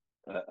interesting.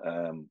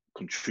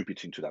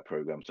 contributing to that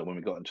program. So when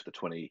we got into the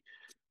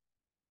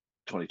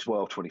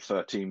 2012,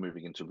 2013,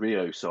 moving into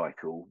Rio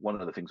cycle, one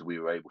of the things we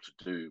were able to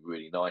do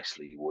really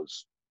nicely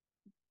was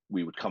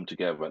we would come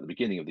together at the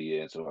beginning of the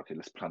year and say, okay,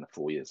 let's plan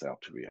 4 years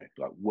out to Rio.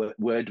 Like,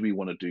 where do we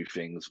want to do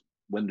things?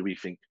 When do we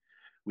think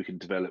we can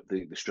develop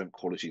the strength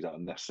qualities that are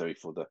necessary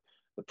for the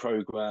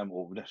program,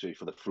 or necessary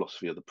for the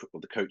philosophy of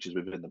the coaches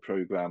within the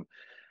program?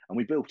 And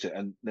we built it,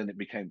 and then it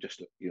became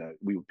just,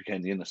 we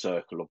became the inner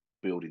circle of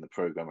building the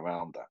program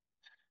around that.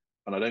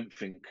 And I don't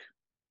think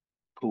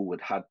Paul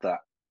had that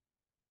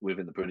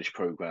within the British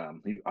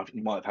program.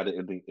 He might have had it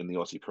in the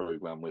Aussie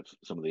program with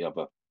some of the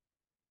other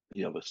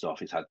stuff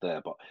he's had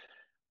there, but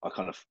I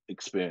kind of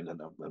experienced,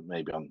 and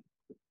maybe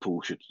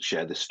Paul should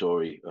share this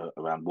story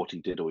around what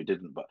he did or he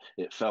didn't, but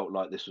it felt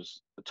like this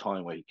was a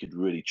time where he could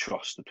really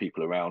trust the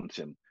people around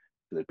him.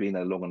 They'd been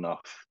there long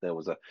enough. There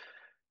was a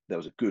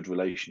good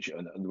relationship,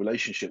 and the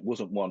relationship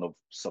wasn't one of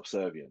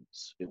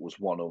subservience. It was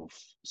one of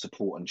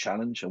support and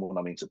challenge. And what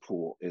I mean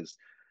support is,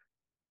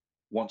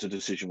 once a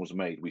decision was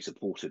made, we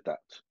supported that,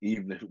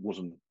 even if it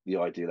wasn't the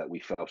idea that we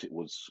felt it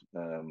was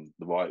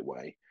the right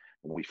way,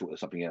 and we thought there's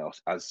something else.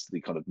 As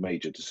the kind of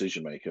major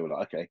decision maker, we're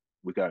like, okay,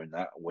 we're going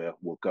that,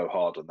 we'll go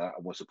hard on that,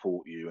 and we'll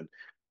support you. And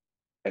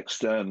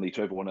externally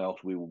to everyone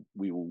else, we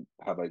will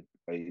have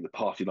the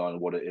party line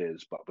of what it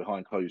is, but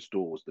behind closed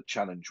doors, the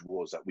challenge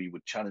was that we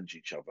would challenge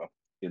each other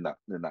in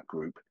that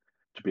group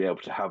to be able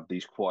to have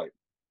these quite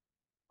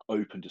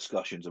open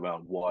discussions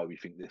around why we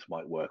think this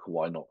might work or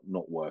why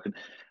not work.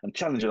 And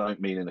challenge, I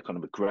don't mean in a kind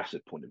of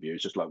aggressive point of view.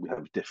 It's just like we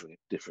have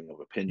differing of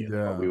opinions,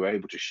 but we Yeah, were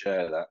able to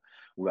share that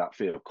without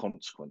fear of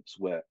consequence.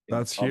 Where in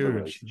that's other huge.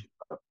 relationships,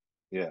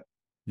 yeah,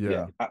 yeah,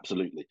 Yeah,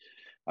 absolutely.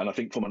 And I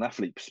think from an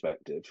athlete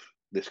perspective,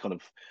 this kind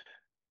of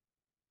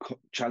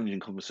challenging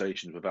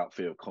conversations without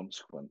fear of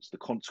consequence, the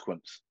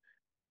consequence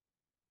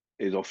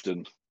is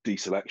often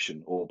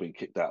deselection or being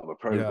kicked out of a yeah,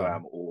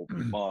 program or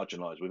being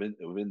marginalized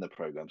within the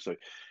program. So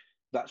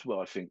that's where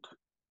I think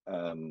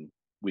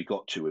we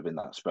got to within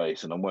that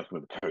space. And I'm working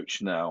with a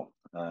coach now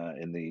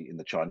in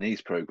the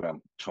Chinese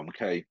program, Tom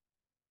K.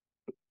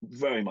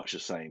 Very much the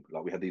same.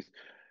 Like we had these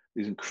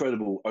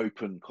incredible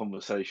open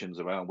conversations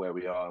around where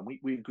we are, and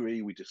we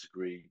agree, we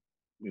disagree,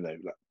 like,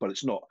 but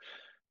it's not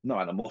no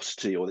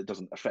animosity, or it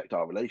doesn't affect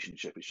our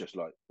relationship. It's just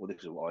like, well,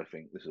 this is what I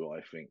think. This is what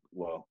I think.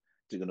 Well,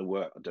 is it going to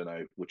work? I don't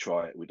know. We'll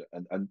try it.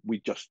 And we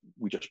just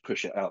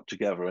push it out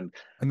together, and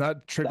And that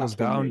that trickles for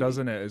down, me,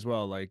 doesn't it, as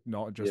well? Like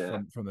not just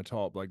yeah, from the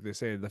top. Like they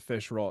say, the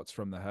fish rots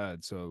from the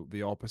head, so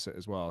the opposite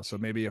as well. So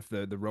maybe if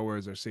the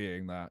rowers are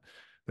seeing that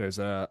there's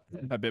a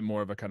bit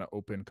more of a kind of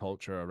open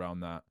culture around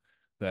that,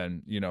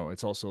 then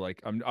it's also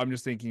like I'm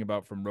just thinking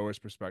about from rowers'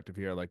 perspective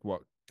here, like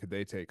what could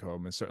they take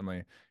home? And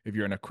certainly if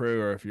you're in a crew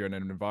or if you're in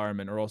an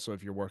environment, or also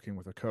if you're working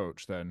with a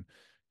coach, then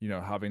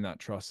having that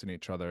trust in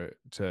each other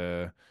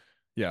to,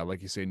 yeah,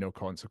 like you say, no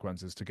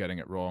consequences to getting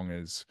it wrong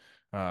is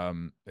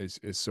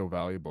so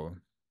valuable.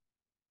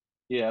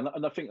 yeah,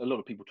 and I think a lot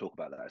of people talk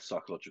about that as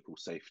psychological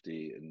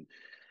safety, and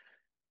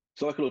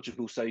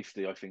psychological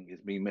safety, I think,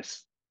 is being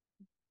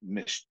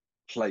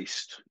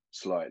misplaced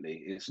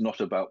slightly. It's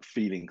not about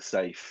feeling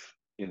safe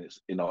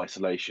in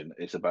isolation.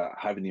 It's about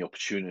having the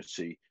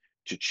opportunity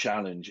to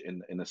challenge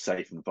in a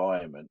safe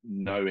environment,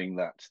 knowing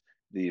that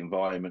the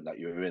environment that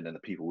you're in and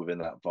the people within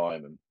that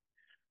environment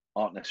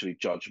aren't necessarily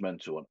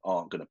judgmental and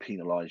aren't going to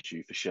penalize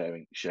you for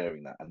sharing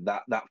that. And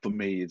that for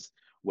me is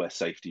where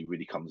safety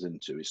really comes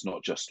into. It's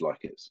not just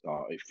like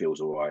it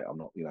feels all right. I'm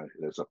not,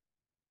 there's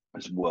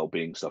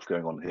well-being stuff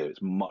going on here.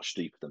 It's much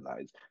deeper than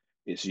that.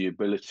 It's the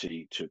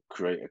ability to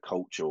create a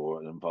culture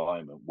or an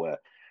environment where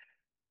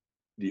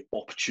the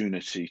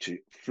opportunity to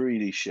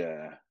freely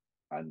share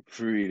and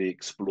freely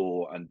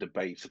explore and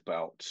debate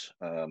about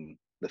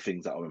the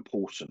things that are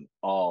important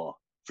are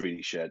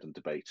freely shared and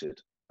debated,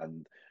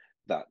 and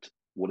that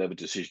whatever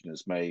decision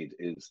is made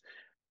is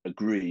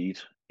agreed,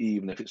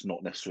 even if it's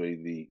not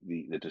necessarily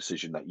the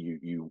decision that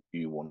you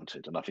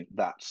wanted. And I think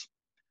that's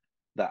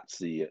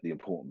the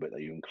important bit,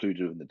 that you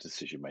included in the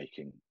decision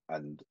making,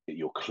 and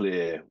you're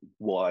clear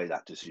why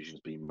that decision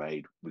has been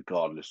made,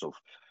 regardless of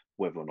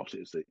whether or not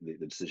it is the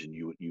decision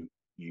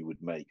you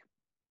would make.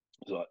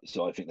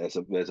 So I think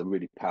there's a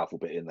really powerful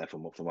bit in there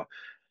from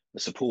a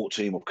support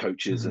team of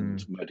coaches and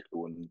Hmm.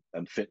 medical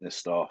and fitness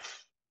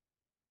staff,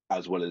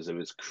 as well as there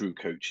is crew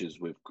coaches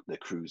with their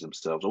crews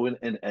themselves, or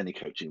in any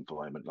coaching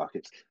environment. Like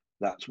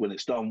that's when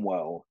it's done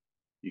well,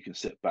 you can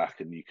sit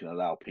back and you can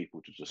allow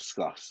people to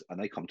discuss, and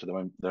they come to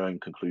their own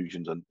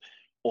conclusions, and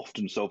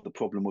often solve the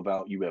problem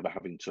without you ever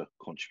having to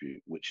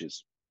contribute, which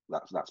is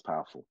that's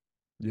powerful.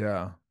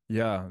 Yeah.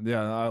 Yeah.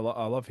 Yeah. I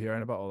love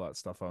hearing about all that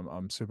stuff.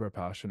 I'm super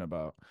passionate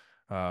about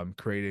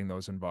creating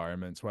those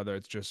environments, whether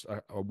it's just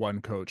a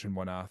one coach and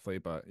one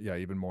athlete, but yeah,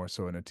 even more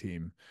so in a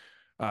team.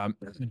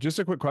 Just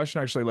a quick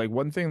question, actually. Like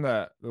one thing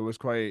that was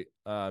quite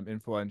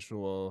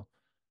influential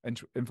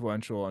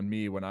on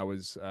me when I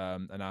was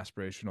an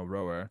aspirational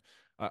rower.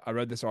 I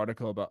read this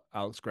article about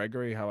Alex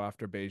Gregory, how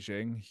after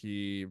Beijing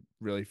he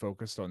really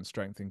focused on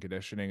strength and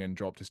conditioning and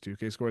dropped his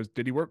 2K scores.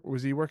 Did he work?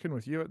 Was he working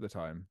with you at the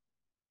time?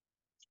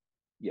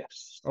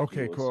 Yes, he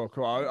Okay, was. cool,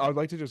 cool. I'd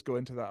like to just go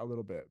into that a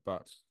little bit,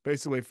 but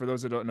basically, for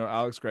those that don't know,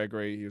 Alex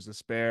Gregory, he was a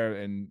spare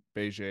in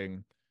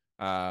Beijing,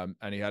 and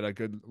he had a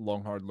good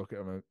long, hard look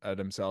at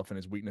himself and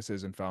his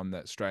weaknesses, and found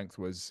that strength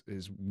was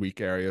his weak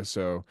area.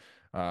 So,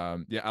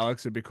 yeah,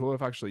 Alex, it'd be cool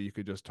if actually you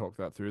could just talk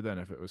that through then,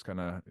 if it was kind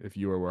of if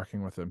you were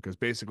working with him, because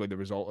basically the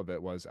result of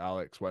it was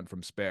Alex went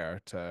from spare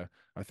to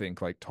I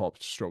think like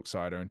top stroke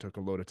sider and took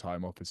a load of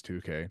time off his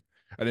 2K,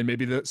 and then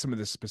maybe some of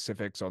the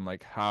specifics on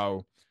like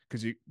how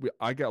because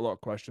I get a lot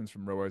of questions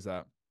from rowers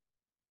that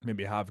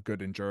maybe have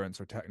good endurance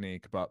or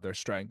technique, but their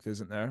strength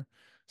isn't there.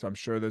 So I'm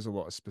sure there's a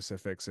lot of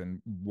specifics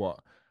in what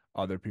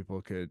other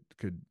people could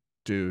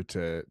do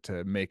to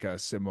make a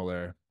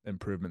similar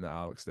improvement that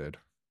Alex did.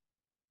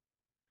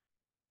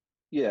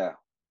 Yeah.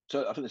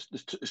 So I think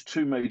there's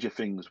two major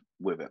things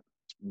with it.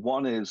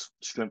 One is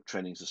strength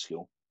training is a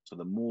skill. So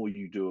the more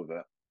you do of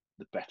it,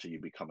 the better you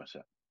become at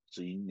it.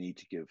 So you need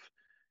to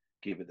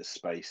give it the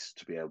space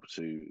to be able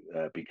to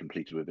be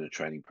completed within a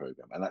training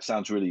program. And that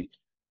sounds really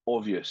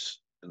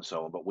obvious and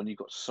so on, but when you've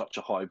got such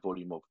a high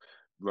volume of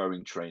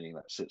rowing training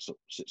that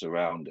sits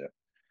around it,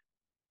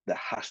 there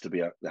has to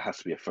be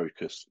a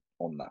focus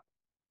on that.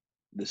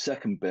 The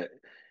second bit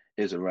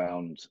is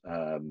around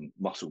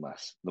muscle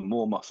mass. The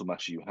more muscle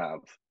mass you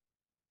have,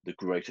 the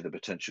greater the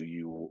potential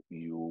you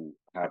will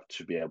have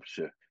to be able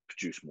to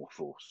produce more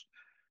force.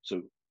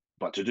 So,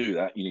 but to do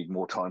that, you need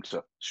more time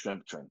to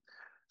strength train.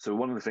 So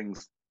one of the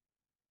things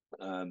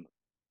um,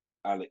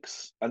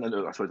 Alex, and then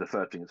I suppose the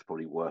third thing that's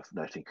probably worth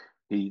noting,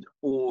 he'd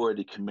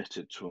already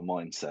committed to a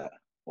mindset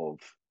of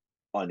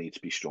I need to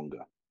be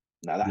stronger.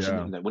 Now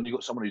Yeah. when you've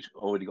got someone who's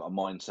already got a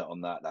mindset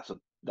on that,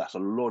 that's a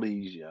lot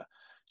easier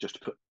just to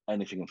put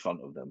anything in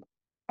front of them,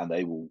 and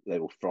they will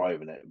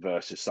thrive in it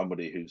versus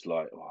somebody who's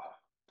like, oh,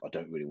 I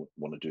don't really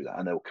want to do that,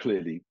 and there were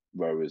clearly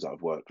rowers that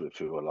I've worked with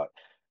who are like,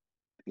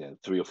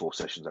 3 or 4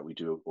 sessions that we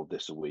do of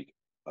this a week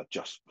are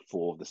just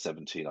 4 of the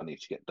 17 I need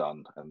to get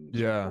done, and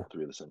Yeah. or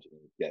 3 of the 17.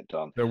 get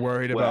done. They're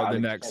worried Where about the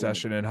Alex next Honnold,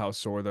 session and how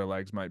sore their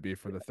legs might be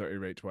for the 30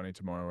 rate 20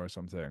 tomorrow or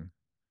something.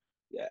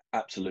 yeah,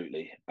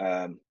 absolutely.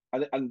 And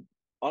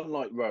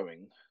unlike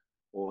rowing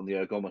or on the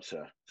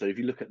ergometer, so if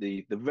you look at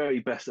the very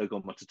best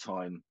ergometer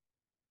time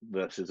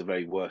versus a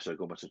very worse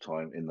ergometer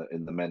time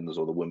in the men's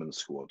or the women's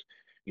squad,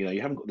 you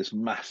haven't got this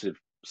massive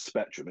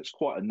spectrum. It's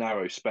quite a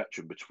narrow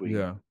spectrum between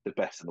Yeah. the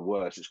best and the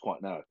worst. It's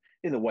quite narrow.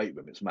 In the weight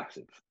room, it's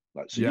massive.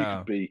 Like so, you could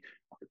Yeah. be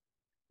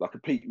like a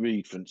Pete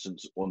Reed, for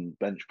instance, on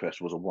bench press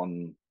was a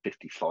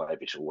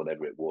 155-ish or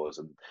whatever it was,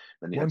 and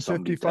then you had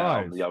somebody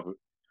down the 155. other.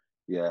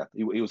 Yeah,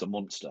 he was a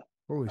monster.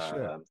 Holy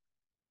shit. Um,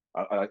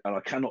 and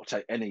I cannot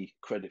take any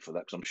credit for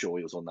that because I'm sure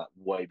he was on that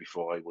way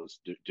before I was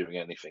doing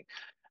anything.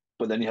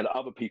 But then you had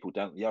other people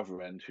down at the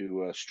other end who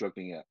were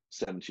struggling at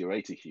 70 or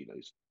 80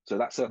 kilos. So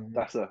Mhm.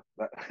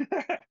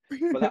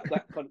 but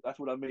that kind of, that's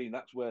what I mean.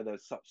 That's where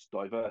there's such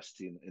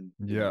diversity in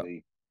Yeah.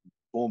 the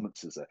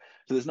performances there.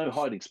 So there's no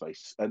hiding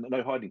space and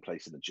no hiding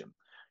place in the gym.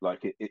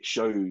 Like it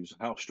shows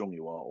how strong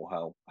you are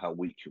or how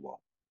weak you are.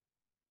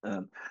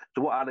 Um,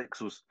 so what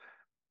Alex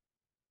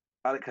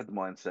had the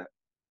mindset,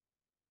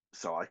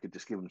 so I could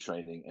just give him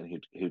training and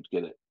he'd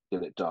get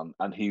it done.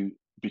 And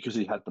because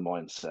he had the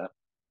mindset,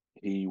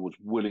 he was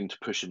willing to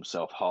push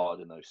himself hard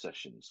in those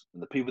sessions.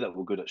 And the people that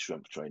were good at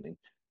strength training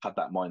had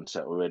that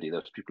mindset already.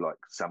 There's people like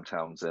Sam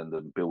Townsend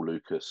and Bill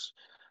Lucas.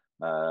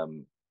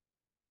 Um,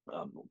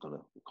 I'm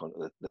not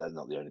they're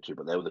not the only two,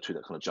 but they were the two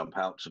that kind of jump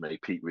out to me.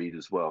 Pete Reed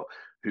as well,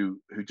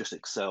 who just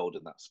excelled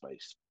in that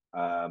space.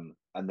 And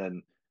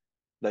then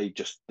they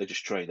just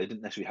trained. They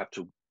didn't necessarily have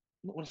to.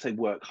 I don't want to say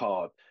work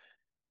hard.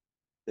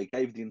 They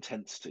gave the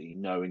intensity,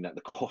 knowing that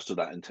the cost of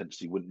that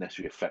intensity wouldn't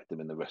necessarily affect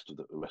them in the rest of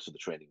the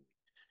training.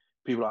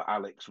 People like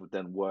Alex would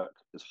then work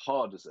as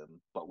hard as them,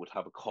 but would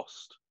have a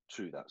cost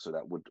to that. So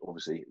that would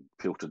obviously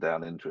filter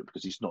down into it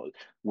because he's not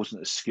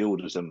wasn't as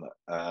skilled as them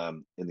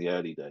in the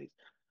early days.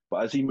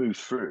 But as he moved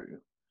through,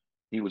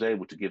 he was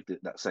able to give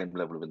that same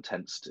level of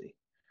intensity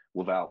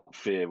without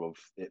fear of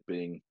it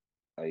being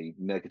a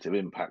negative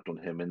impact on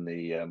him in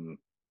the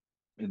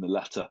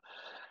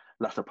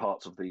latter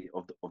parts of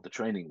the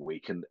training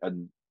week. And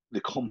the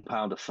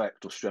compound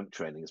effect of strength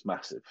training is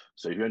massive.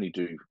 So if you only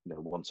do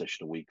one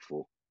session a week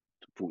for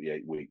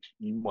 48 weeks,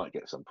 you might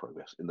get some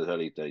progress. In the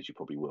early days, you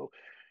probably will.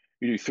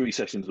 You do 3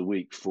 sessions a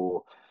week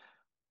for,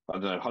 I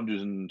don't know,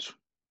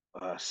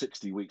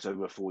 160 weeks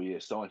over a 4-year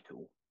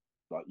cycle.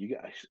 Like you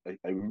get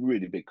a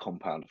really big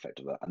compound effect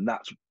of that.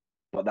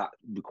 But that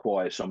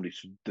requires somebody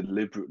to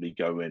deliberately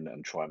go in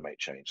and try and make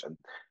change. And,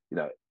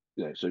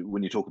 so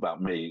when you talk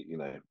about me,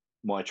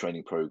 my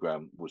training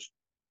program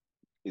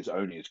is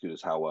only as good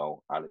as how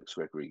well Alex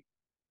Gregory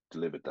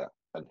delivered that,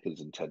 and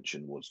his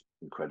intention was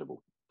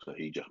incredible. So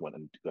he just went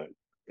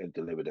and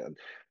delivered it, and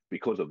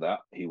because of that,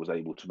 he was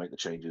able to make the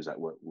changes that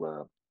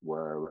were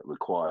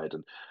required.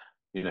 And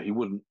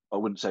I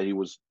wouldn't say he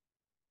was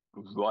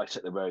right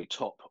at the very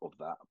top of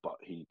that, but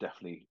he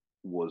definitely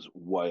was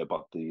way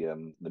above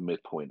the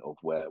midpoint of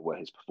where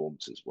his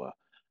performances were.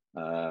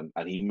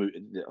 And he moved.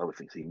 The other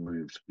things, he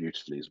moved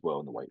beautifully as well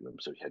in the weight room.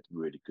 So he had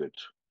really good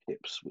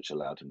hips, which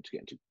allowed him to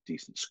get into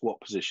decent squat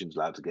positions,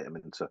 allowed to get him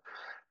into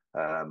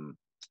um,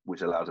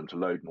 which allowed him to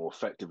load more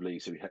effectively.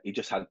 So he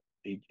just had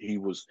he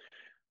was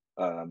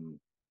um,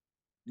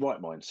 right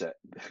mindset,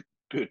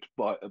 good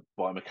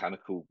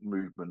biomechanical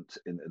movement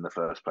in the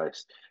first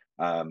place,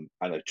 and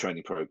a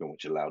training program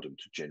which allowed him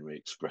to generally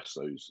express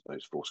those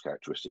force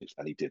characteristics.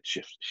 And he did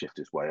shift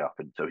his way up,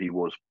 and so he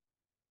was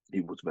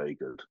very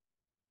good.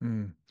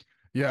 Mm.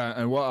 Yeah,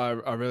 and what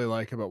I really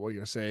like about what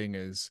you're saying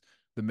is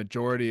the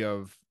majority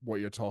of what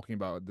you're talking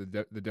about,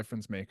 the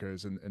difference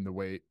makers in the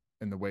weight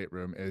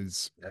room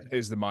is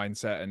the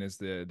mindset and is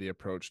the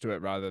approach to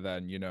it rather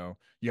than,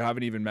 you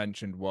haven't even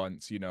mentioned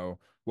once,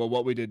 well,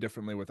 what we did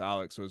differently with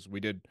Alex was we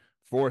did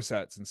 4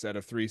 sets instead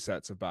of 3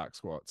 sets of back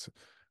squats.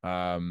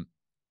 Um,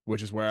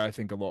 which is where I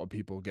think a lot of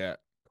people get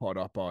caught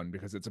up on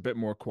because it's a bit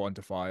more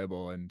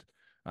quantifiable and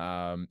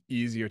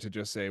easier to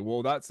just say,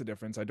 well, that's the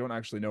difference. I don't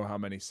actually know how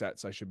many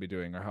sets I should be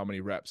doing or how many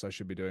reps I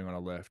should be doing on a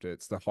lift.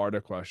 It's the harder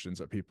questions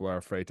that people are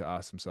afraid to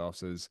ask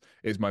themselves is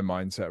my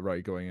mindset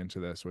right going into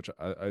this, which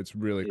it's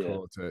really Yeah,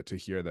 cool to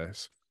hear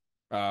this.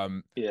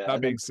 Um, yeah. that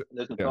And being then said,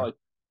 there's a yeah, guy.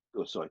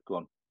 Oh, sorry, go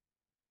on.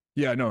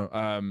 yeah, no,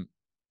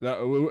 that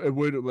it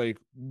would like,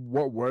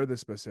 what were the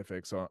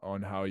specifics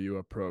on how you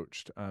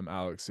approached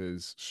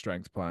Alex's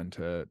strength plan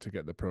to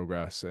get the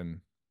progress and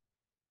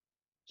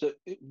So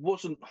it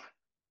wasn't.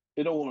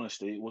 In all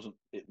honesty,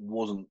 it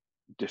wasn't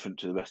different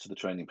to the rest of the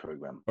training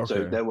program. So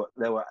okay,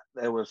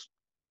 there was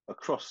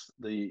across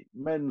the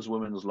men's,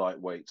 women's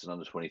lightweights and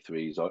under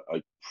 23s.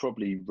 I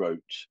probably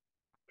wrote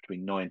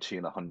between 90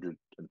 and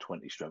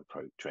 120 strength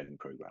training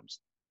programs,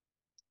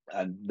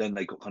 and then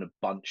they got kind of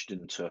bunched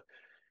into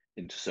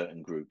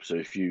certain groups. So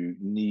if you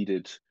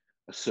needed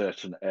a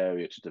certain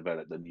area to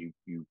develop, then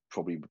you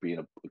probably would be in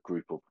a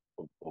group of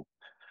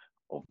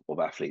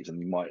athletes, and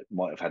you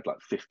might have had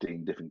like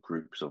 15 different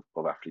groups of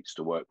athletes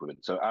to work with.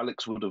 So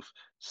Alex would have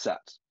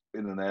sat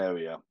in an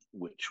area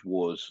which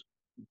was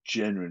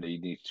generally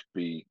need to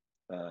be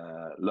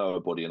lower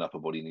body and upper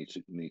body needs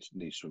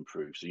to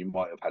improve. So you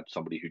might have had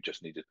somebody who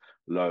just needed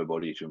lower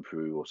body to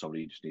improve, or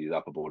somebody who just needed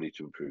upper body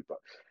to improve. But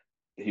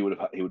he would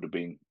have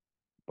been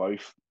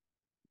both.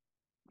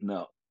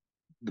 Now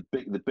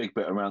the big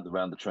bit around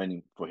the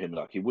training for him,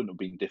 like he wouldn't have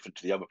been different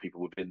to the other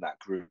people within that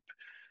group,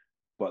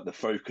 but the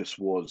focus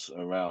was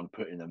around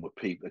putting them with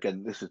people.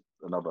 Again, this is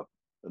another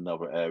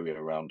area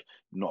around,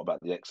 not about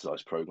the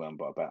exercise program,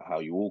 but about how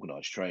you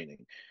organize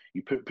training.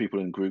 You put people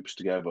in groups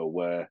together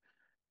where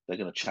they're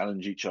going to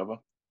challenge each other.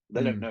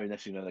 They don't Mm. know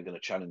necessarily know they're going to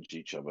challenge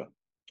each other,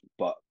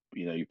 but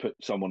you put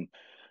someone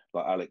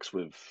like Alex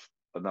with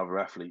another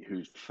athlete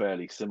who's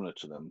fairly similar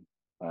to them,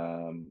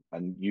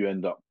 and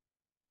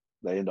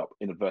they end up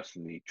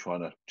inadvertently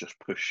trying to just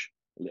push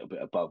a little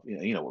bit above.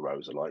 You know what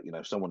rows are like.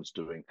 If someone's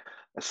doing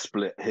a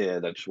split here,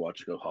 they just want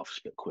to go half a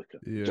split quicker.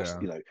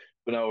 Just Yeah.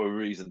 for no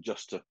reason,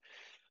 just to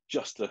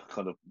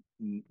kind of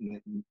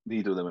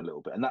needle them a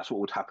little bit. And that's what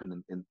would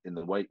happen in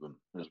the weight room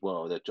as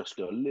well. They'd just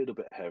go a little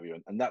bit heavier.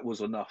 And that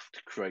was enough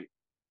to create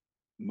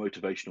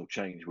motivational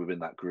change within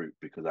that group,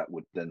 because that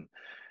would then,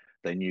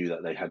 they knew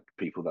that they had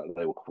people that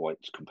they were quite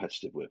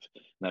competitive with.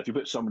 Now, if you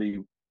put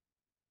somebody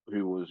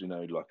who was,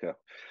 like a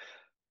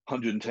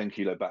 110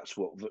 kilo back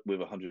squat with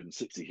a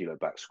 160 kilo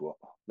back squat,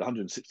 the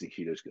 160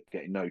 kilos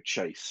getting no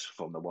chase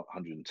from the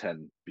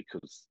 110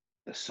 because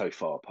they're so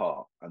far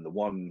apart. And the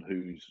one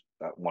who's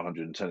at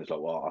 110 is like,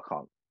 well, I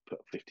can't put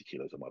 50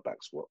 kilos on my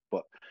back squat.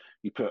 But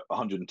you put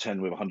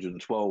 110 with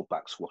 112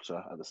 back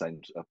squatter at the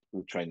same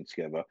training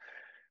together.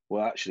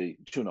 Well, actually,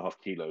 2.5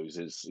 kilos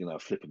is a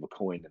flip of a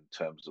coin in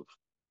terms of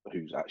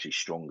who's actually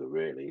stronger,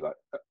 really. Like,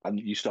 and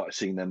you start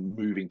seeing them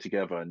moving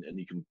together, and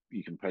you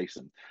can pace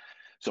them.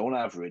 So on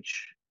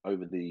average,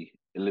 over the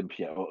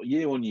Olympiad, or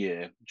year on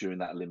year during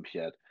that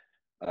Olympiad,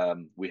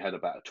 we had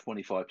about a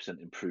 25%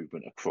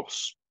 improvement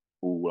across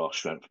all our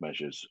strength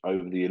measures.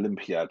 Over the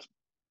Olympiad,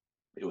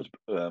 it was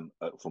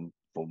from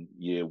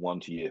year 1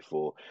 to year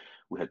 4,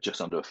 we had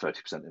just under a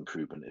 30%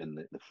 improvement in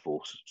the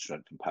force,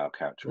 strength, and power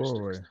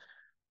characteristics. Oh,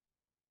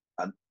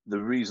 And the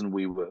reason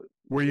were you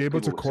able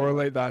people to were saying, like,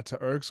 correlate that to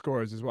erg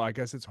scores as well? I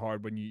guess it's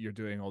hard when you're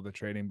doing all the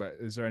training, but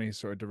is there any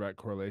sort of direct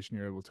correlation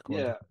you're able to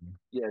yeah,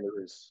 quantify?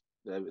 there is.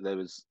 There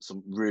was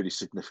some really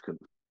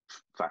significant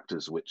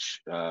factors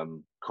which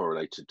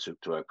correlated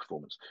to our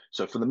performance.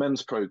 So for the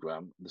men's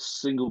program, the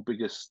single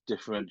biggest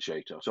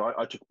differentiator. So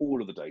I took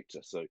all of the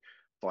data. So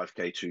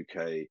 5K,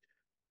 2K,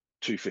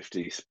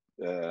 250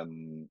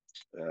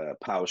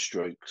 power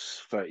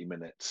strokes, 30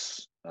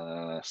 minutes,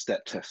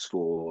 step test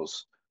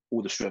scores,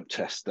 all the strength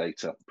test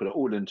data. Put it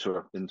all into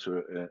a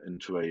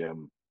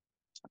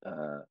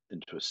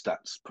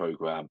stats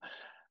program.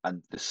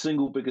 And the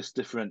single biggest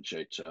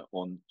differentiator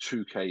on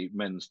 2K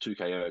men's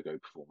 2K ergo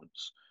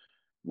performance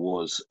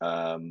was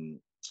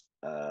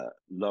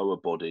lower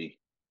body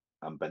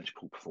and bench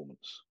pull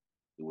performance.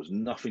 It was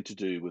nothing to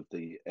do with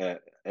the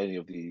any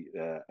of the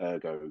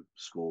ergo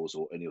scores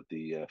or any of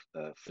the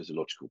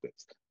physiological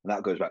bits. And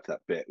that goes back to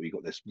that bit where you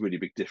got this really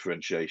big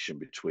differentiation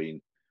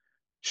between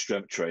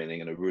strength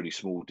training and a really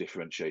small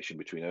differentiation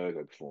between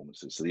ergo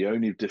performances. So the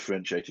only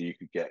differentiator you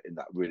could get in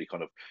that really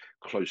kind of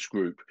close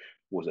group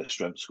was their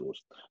strength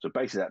scores. So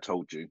basically, that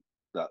told you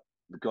that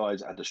the guys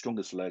that had the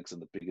strongest legs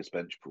and the biggest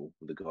bench pull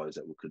were the guys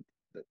that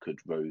could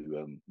row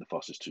the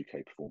fastest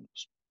 2K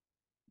performance.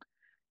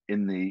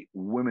 In the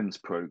women's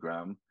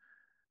program,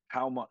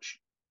 how much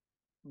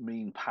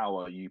mean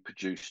power you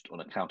produced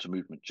on a counter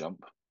movement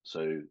jump.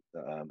 So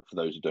for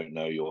those who don't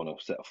know, you're on a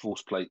set of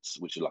force plates,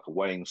 which is like a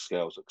weighing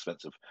scales,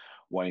 expensive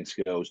weighing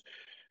scales.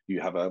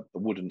 You have a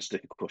wooden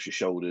stick across your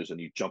shoulders,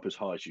 and you jump as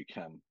high as you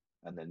can.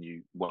 And then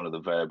one of the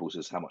variables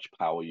is how much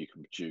power you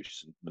can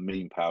produce. The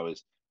mean power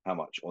is how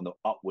much on the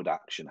upward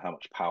action, how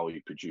much power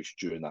you produce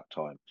during that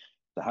time.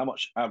 So how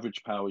much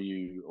average power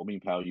or mean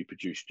power you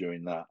produce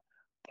during that,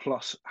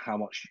 plus how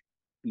much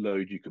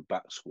load you could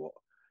back squat,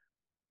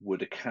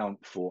 would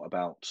account for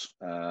about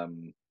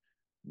 90%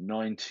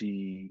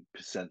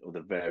 of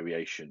the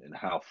variation in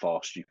how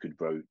fast you could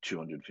row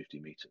 250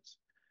 meters.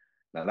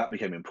 Now, that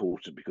became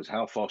important because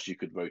how fast you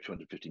could row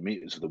 250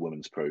 meters for the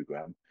women's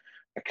program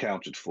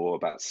accounted for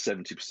about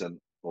 70%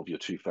 of your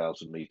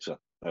 2000-meter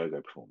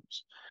ergo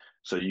performance.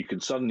 So you can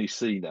suddenly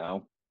see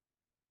now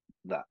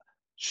that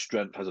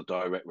strength has a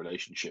direct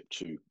relationship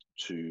to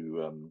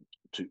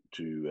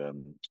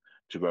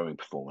rowing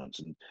performance,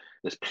 and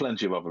there's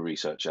plenty of other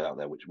research out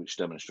there which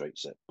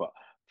demonstrates it. But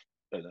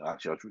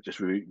actually, I just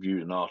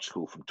reviewed an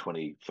article from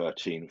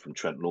 2013 from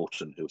Trent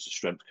Lawton, who was a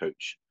strength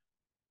coach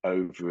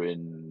over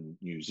in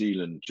New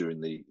Zealand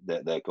during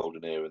their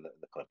golden era in the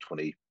kind of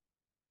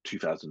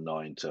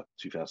 2009 to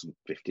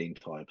 2015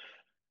 time.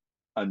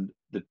 And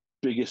the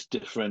biggest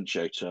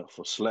differentiator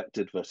for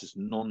selected versus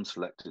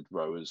non-selected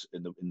rowers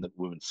in the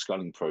women's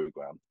sculling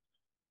program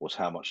was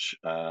how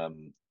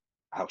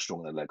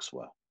strong their legs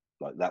were.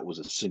 Like, that was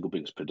the single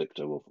biggest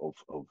predictor of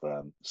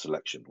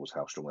selection, was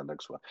how strong their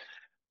legs were.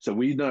 So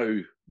we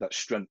know that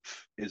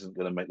strength isn't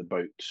going to make the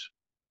boat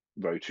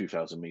row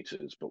 2,000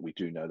 meters, but we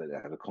do know that they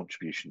have a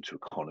contribution to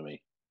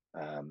economy.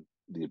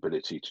 the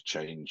ability to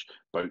change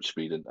boat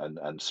speed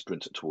and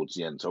sprint it towards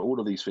the end. So all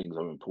of these things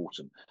are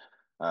important.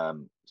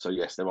 So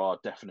yes, there are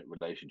definite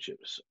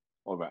relationships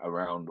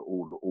around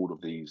all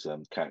of these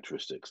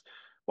characteristics,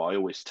 but I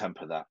always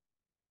temper that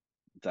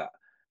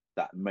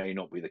that may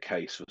not be the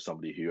case for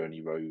somebody who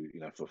only row,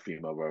 for a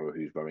female rower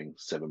who's rowing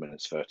 7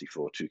 minutes 30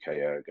 for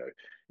 2K ergo.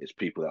 It's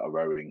people that are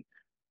rowing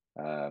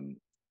um,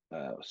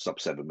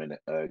 sub 7 minute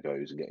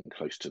ergos and getting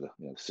close to the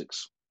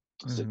six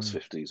Mm-hmm.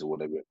 fifties or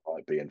whatever it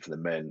might be. And for the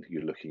men,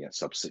 you're looking at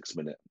sub 6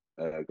 minute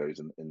ergos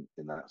in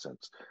that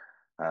sense.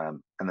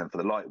 And then for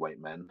the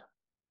lightweight men,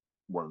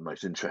 one of the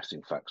most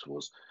interesting facts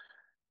was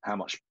how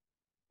much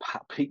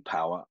peak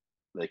power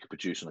they could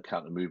produce on a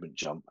counter movement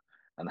jump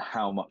and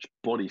how much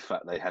body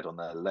fat they had on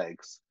their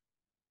legs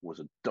was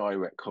a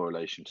direct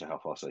correlation to how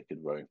fast they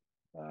could row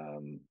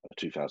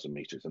 2,000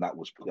 meters, and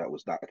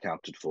that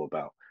accounted for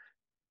about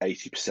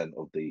 80%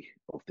 of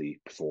the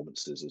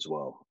performances as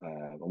well.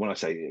 And when I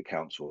say it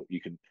accounts for,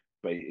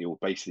 it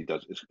basically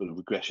does it's a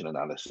regression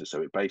analysis,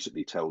 so it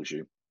basically tells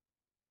you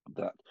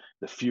that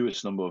the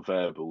fewest number of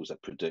variables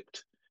that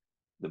predict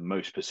the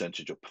most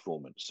percentage of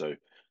performance. So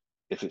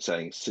if it's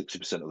saying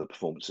 60% of the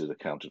performances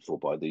accounted for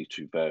by these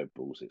two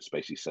variables, it's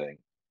basically saying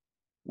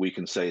we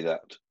can say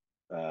that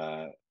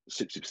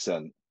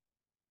 60%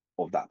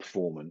 of that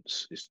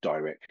performance is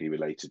directly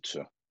related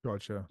to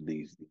Gotcha.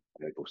 these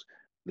variables.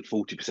 The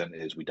 40%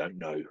 is we don't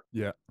know.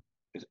 Yeah,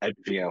 It's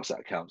everything else that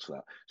accounts for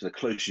that. So the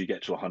closer you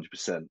get to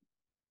 100%,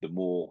 the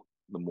more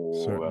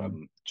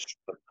certain.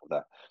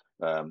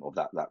 of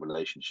that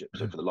relationship.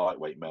 So for the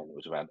lightweight men, it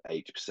was around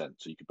 80%.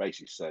 So you could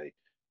basically say,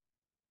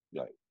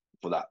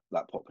 for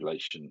that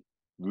population,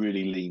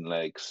 really lean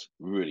legs,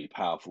 really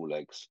powerful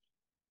legs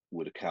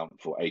would account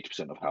for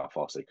 80% of how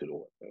fast they could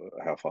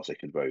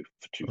row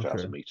for Okay.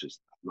 2,000 meters.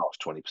 The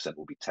last 20%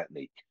 will be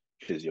technique,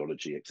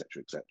 physiology,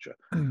 etc., etc.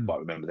 But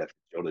remember, their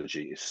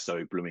physiology is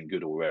so blooming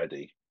good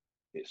already.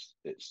 It's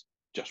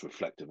just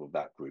reflective of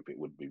that group. It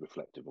wouldn't be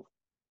reflective of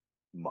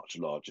much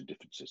larger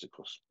differences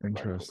across the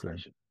Interesting.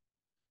 population.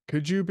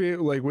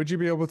 Would you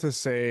be able to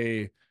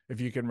say, if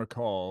you can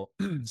recall,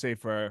 say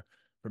for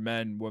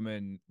men,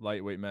 women,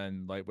 lightweight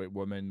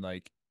women,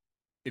 like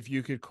if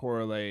you could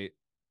correlate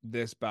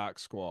this back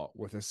squat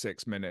with a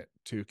 6 minute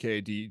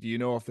 2K, do you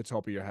know off the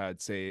top of your head,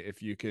 say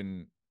if you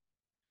can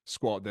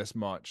squat this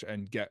much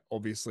and get,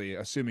 obviously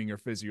assuming your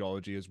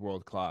physiology is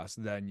world class,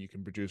 then you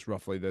can produce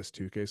roughly this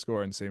 2K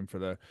score, and same for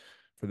the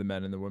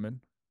men and the women?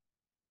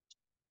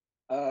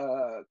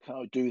 Can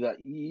I do that?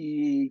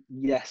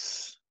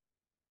 Yes,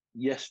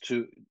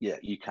 yeah,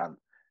 you can.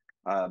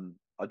 I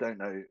don't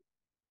know.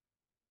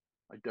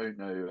 I don't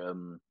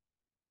know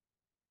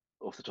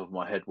off the top of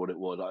my head what it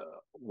was.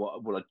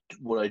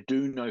 What I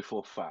do know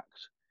for a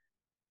fact,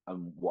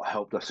 and what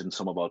helped us in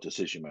some of our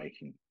decision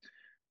making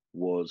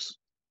was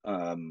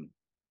um,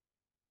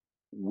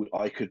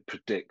 I could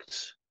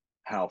predict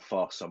how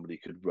fast somebody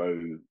could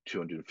row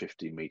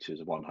 250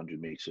 meters,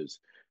 100 meters,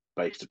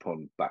 based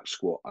upon back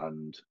squat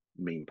and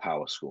mean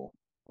power score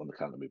on the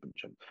counter movement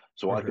jump.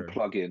 So I could Okay.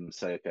 plug in and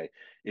say, okay,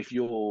 if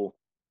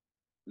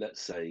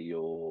let's say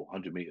your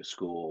 100-meter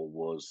score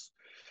was,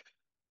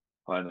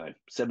 I don't know,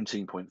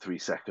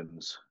 17.3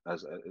 seconds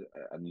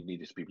and you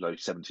needed to be below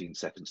 17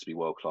 seconds to be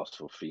world class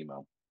for a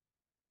female.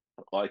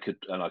 I could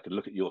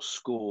look at your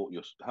score,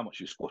 your how much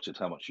you squatted,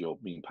 how much your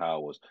mean power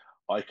was.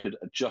 I could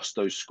adjust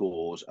those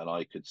scores and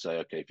I could say,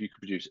 okay, if you could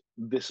produce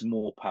this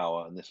more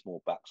power and this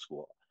more back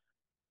squat,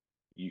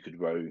 you could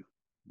row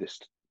this.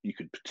 You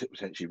could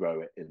potentially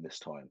row it in this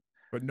time,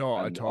 But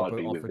not and I'd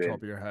be off the top within.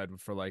 of your head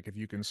for like if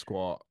you can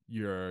squat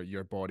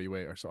your body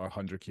weight or so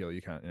 100 kilo,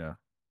 you can't, yeah.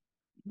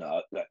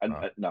 No, and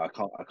Ah, no,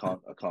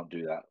 I can't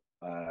do that.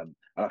 And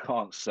I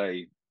can't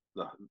say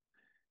the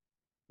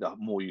the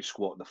more you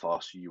squat, the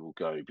faster you will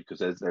go because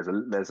there's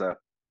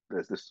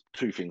this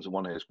two things.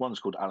 One's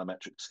called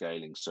allometric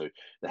scaling. So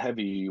the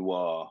heavier you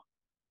are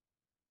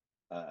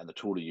and the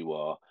taller you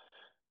are,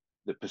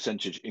 the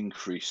percentage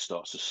increase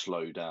starts to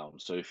slow down.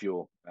 So if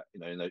you're,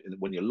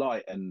 when you're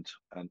light and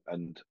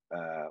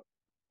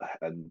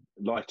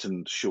light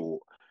and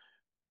short,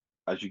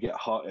 as you get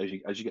high,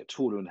 as you get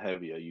taller and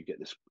heavier, you get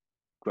this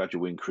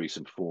gradual increase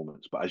in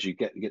performance. But as you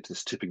get to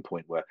this tipping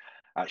point where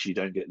actually you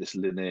don't get this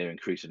linear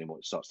increase anymore,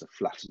 it starts to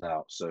flatten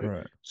out. So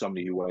right.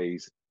 somebody who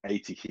weighs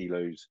 80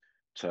 kilos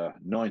to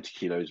 90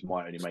 kilos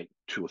might only make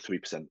 2 or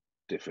 3%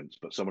 difference,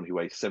 but someone who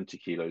weighs 70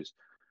 kilos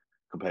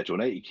compared to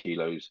an 80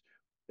 kilos,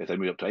 if they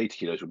move up to 80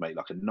 kilos, would make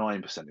like a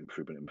 9%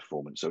 improvement in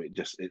performance. So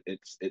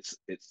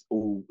it's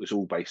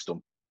all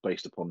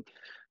based upon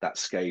that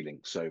scaling.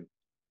 So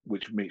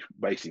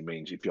basically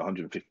means if you're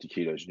 150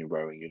 kilos and you're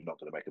rowing, you're not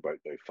going to make a boat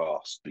go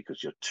fast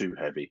because you're too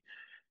heavy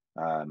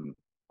um,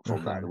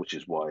 from that, Okay. which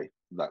is why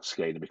that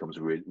scaling becomes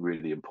really,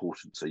 really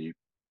important. So you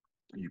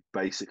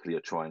basically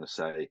are trying to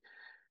say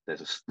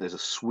there's a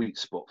sweet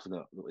spot for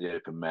the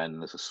open men,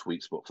 and there's a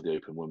sweet spot for the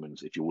open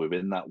women's. If you're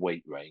within that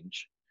weight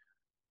range,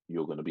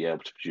 you're going to be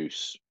able to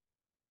produce.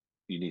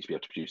 You need to be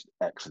able to produce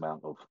X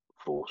amount of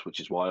force, which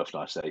is why often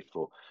I say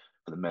for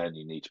the men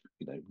you need to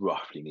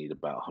roughly need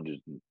about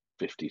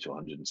 150 to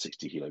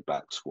 160 kilo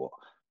back squat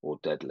or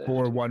deadlift.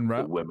 For one For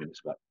rep? women,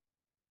 it's about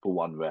for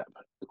one rep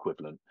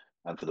equivalent,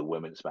 and for the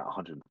women, it's about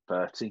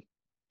 130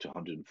 to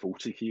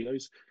 140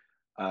 kilos.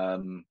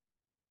 And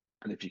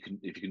if you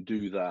can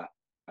do that,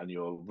 and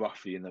you're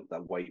roughly in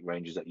that weight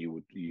ranges that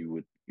you'd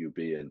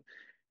be in,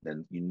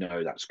 then you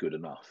know that's good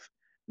enough.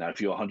 Now,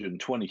 if you're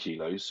 120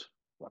 kilos,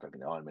 well, I don't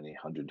think I'm any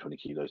 120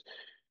 kilos,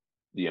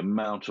 the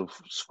amount of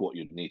squat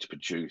you'd need to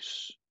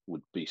produce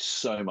would be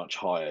so much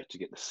higher to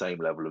get the same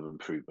level of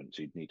improvement.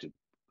 So you'd need to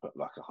put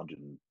like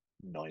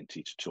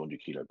 190 to 200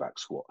 kilo back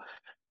squat.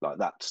 Like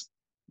that's,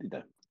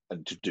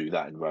 and to do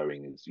that in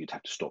rowing is you'd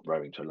have to stop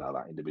rowing to allow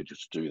that individual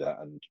to do that.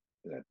 And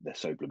they're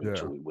so Yeah.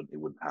 little, it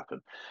wouldn't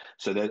happen.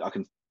 So then I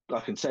can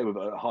say with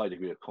a high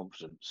degree of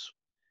confidence,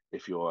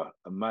 if you're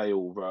a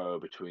male rower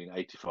between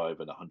 85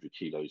 and 100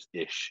 kilos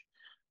ish,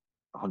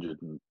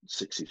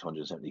 160 to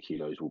 170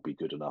 kilos will be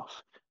good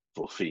enough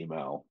for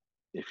female.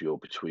 If you're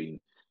between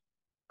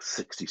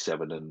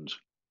 67 and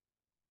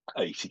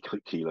 80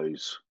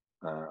 kilos,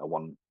 a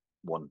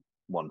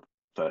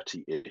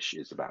 130 ish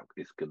is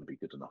going to be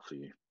good enough for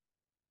you.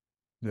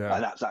 Yeah.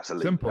 And that's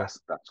elite. Simple.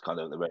 That's kind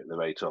of the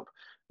rate of,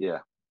 yeah,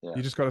 yeah,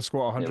 You just got to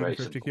squat yeah, very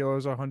 150 simple.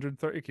 kilos or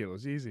 130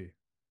 kilos. Easy.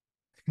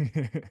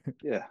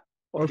 Yeah,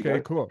 off you Okay,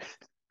 go. cool.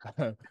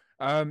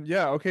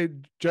 Yeah, okay.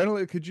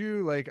 Generally, could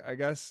you like, I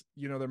guess,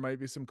 there might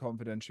be some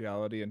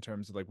confidentiality in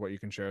terms of like what you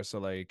can share. So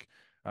like,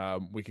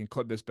 we can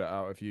clip this bit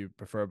out if you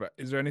prefer, but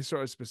is there any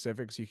sort of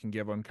specifics you can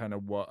give on kind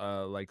of what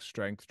like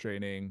strength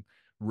training,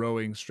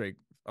 rowing strength,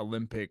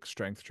 Olympic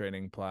strength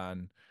training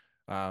plan,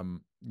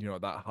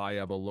 that high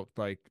level looked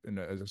like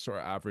as a sort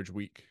of average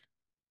week?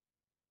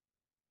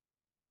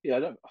 Yeah, I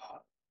don't.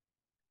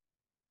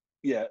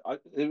 Yeah,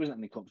 there isn't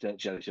any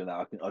confidentiality on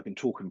that. I can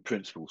talk in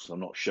principle, so I'm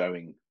not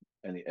showing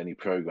any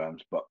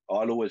programs, but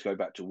I'll always go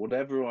back to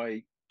whatever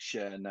I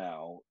share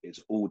now is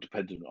all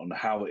dependent on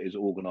how it is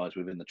organized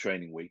within the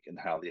training week and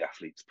how the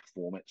athletes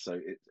perform it. So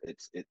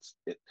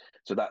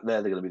so that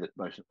they're going to be the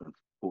most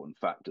important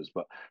factors.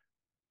 But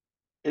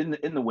in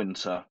the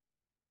winter,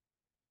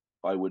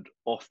 I would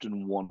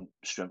often want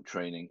strength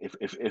training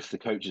if the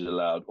coach is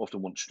allowed.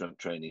 Often want strength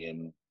training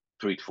in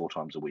 3 to 4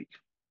 times a week.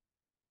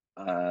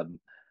 Um,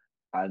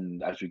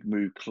 And as we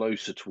move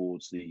closer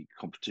towards the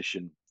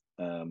competition,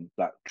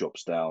 that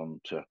drops down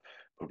to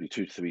probably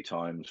 2 to 3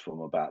 times from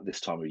about this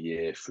time of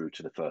year through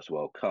to the first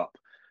World Cup.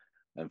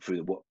 And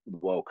through the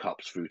World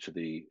Cups through to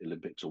the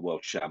Olympics or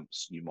World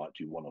Champs, you might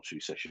do 1 or 2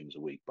 sessions a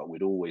week. But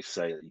we'd always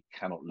say that you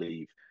cannot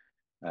leave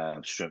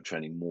strength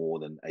training more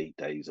than 8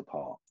 days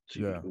apart. So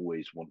you'd Yeah.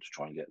 always want to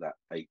try and get that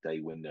 8 day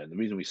window. And the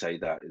reason we say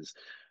that is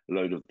a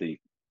load of the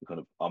kind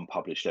of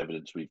unpublished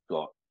evidence we've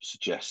got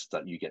suggests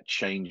that you get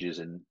changes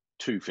in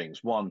two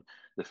things. One,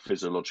 the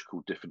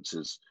physiological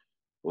differences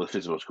or the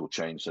physiological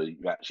change. So you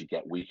actually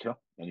get weaker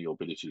and your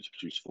ability to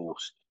produce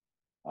force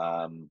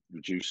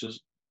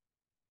reduces.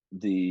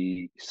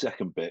 The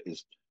second bit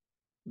is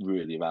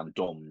really around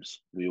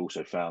DOMS. We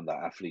also found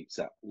that athletes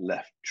that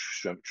left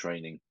strength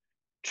training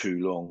too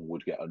long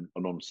would get an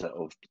onset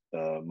of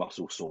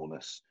muscle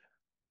soreness,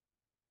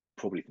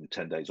 probably from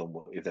 10 days on.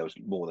 If there was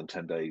more than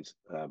 10 days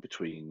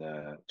between,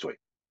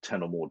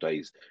 10 or more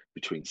days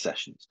between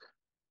sessions.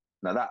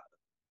 Now, that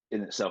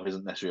in itself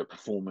isn't necessarily a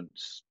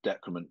performance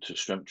decrement to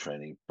strength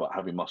training, but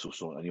having muscle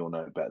soreness, and you'll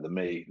know it better than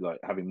me, like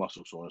having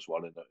muscle soreness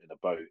while in a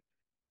boat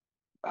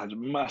has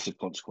massive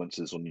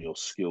consequences on your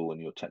skill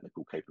and your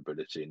technical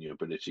capability and your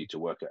ability to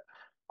work at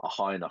a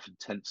high enough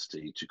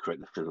intensity to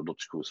create the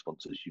physiological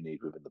responses you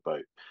need within the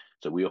boat.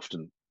 So we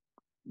often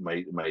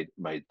made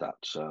that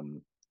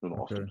not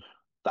often. Okay.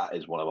 That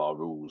is one of our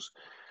rules.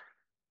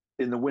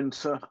 In the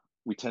winter,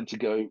 we tend to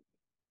go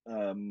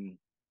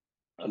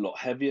a lot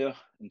heavier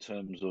in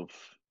terms of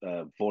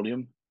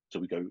volume. So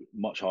we go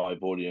much higher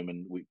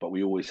volume, but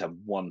we always have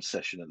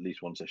at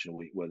least one session a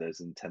week where there's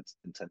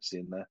intensity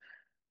in there.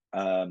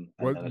 And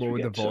as What we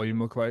would the get to volume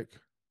look like?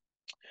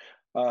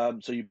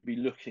 so you'd be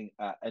looking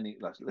at any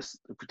like let's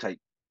if we take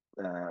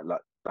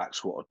like back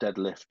squat or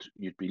deadlift,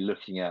 you'd be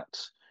looking at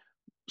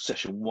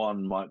session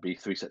one might be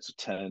 3 sets of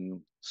 10,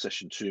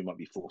 session two might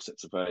be 4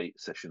 sets of 8,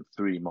 session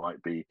three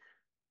might be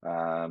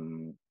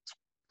 4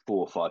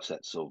 or 5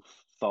 sets of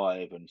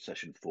 5, and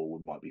session four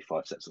might be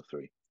 5 sets of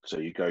 3. So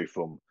you go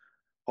from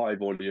high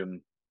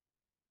volume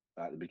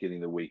at the beginning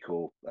of the week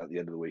or at the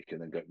end of the week,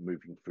 and then go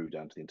moving through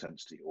down to the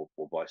intensity, or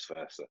vice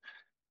versa.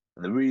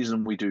 And the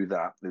reason we do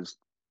that is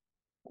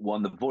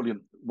the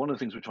volume. One of the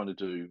things we're trying to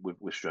do with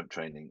strength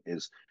training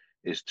is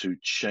to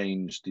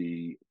change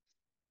the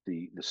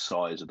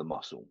size of the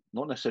muscle,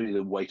 not necessarily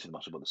the weight of the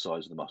muscle, but the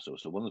size of the muscle.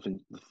 So one of the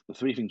things, the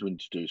three things we need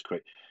to do is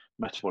create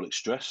metabolic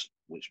stress,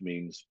 which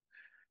means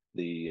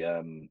the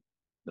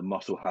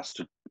muscle has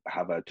to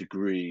have a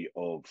degree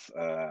of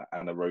um,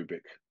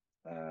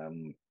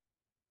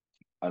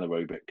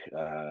 anaerobic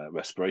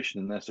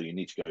respiration in there. So you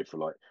need to go for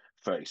like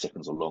 30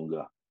 seconds or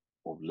longer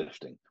of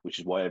lifting, which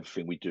is why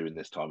everything we do in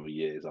this time of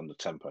year is under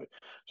tempo.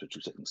 So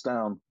 2 seconds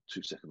down,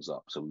 2 seconds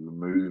up. So we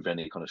remove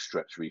any kind of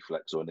stretch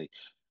reflex or any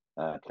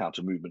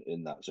counter movement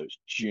in that. So it's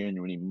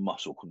genuinely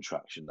muscle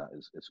contraction that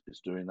is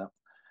doing that.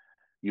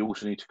 You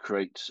also need to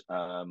create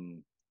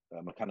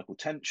mechanical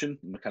tension.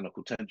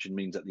 Mechanical tension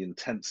means that the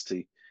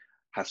intensity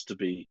has to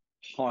be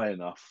high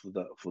enough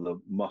for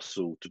the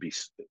muscle to be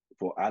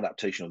for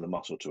adaptation of the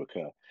muscle to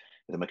occur.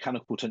 If the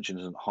mechanical tension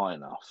isn't high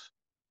enough,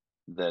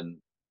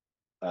 then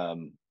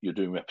you're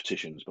doing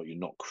repetitions, but you're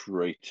not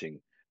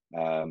creating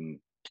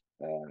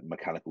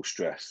mechanical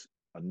stress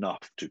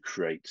enough to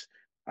create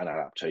an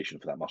adaptation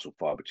for that muscle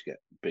fiber to get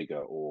bigger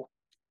or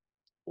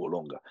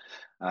longer,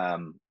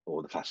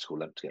 or the fascicle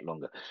length to get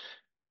longer.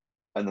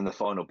 And then the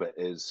final bit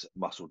is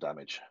muscle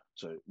damage.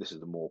 So this is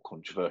the more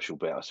controversial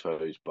bit, I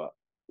suppose, but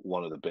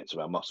one of the bits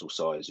around muscle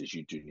size is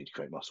you do need to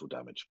create muscle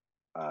damage.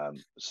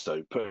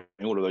 So putting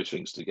all of those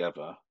things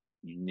together,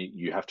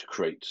 you have to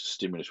create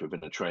stimulus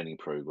within a training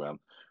program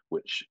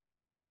which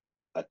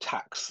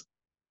attacks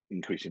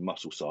increasing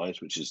muscle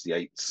size, which is the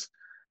eights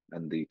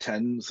and the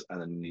tens,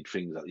 and then you need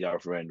things at the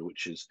other end,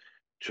 which is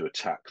to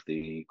attack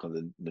the kind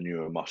of the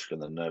neuromuscular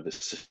and the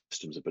nervous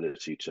system's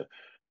ability to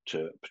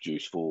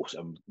produce force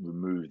and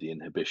remove the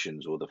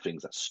inhibitions or the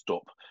things that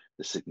stop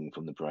the signaling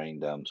from the brain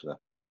down to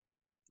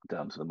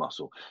the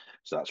muscle.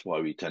 So that's why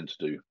we tend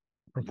to do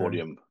Okay.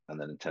 volume and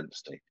then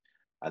intensity.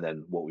 And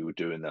then what we would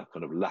do in the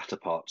kind of latter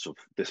parts of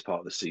this part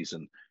of the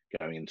season,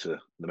 going into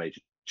the major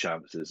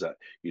champs, is that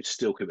you'd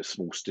still give a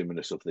small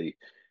stimulus of the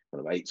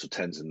kind of eights or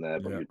tens in there,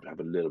 but Yeah. you'd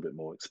have a little bit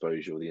more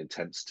exposure or the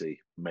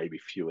intensity, maybe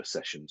fewer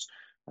sessions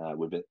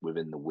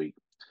within the week.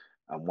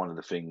 And one of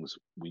the things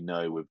we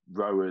know with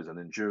rowers and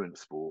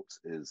endurance sports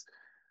is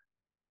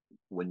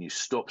when you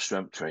stop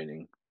strength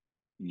training,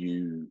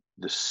 the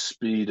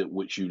speed at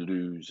which you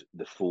lose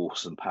the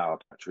force and power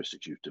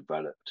characteristics you've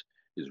developed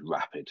is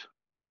rapid.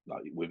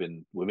 Like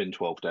within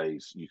 12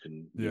 days, you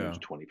can lose Yeah.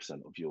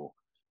 20% of your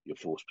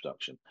force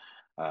production,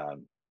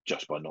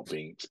 just by not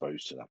being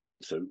exposed to that.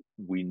 So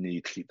we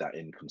need to keep that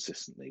in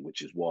consistently,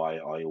 which is why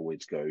I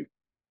always go.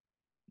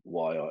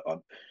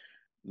 I'm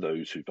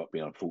those who've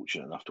been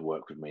unfortunate enough to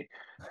work with me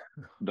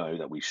know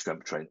that we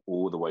strength train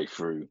all the way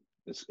through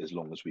as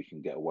long as we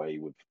can get away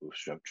with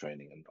strength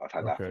training. And I've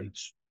had Okay.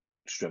 athletes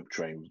strength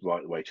train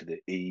right the way to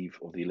the eve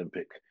of the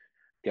Olympic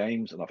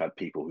Games, and I've had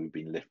people who've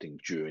been lifting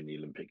during the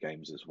Olympic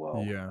Games as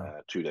well,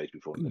 Yeah. 2 days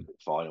before an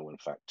Olympic final, in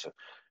fact,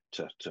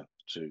 to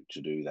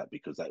do that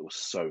because that was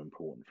so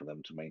important for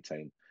them to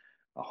maintain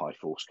a high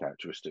force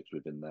characteristics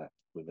within their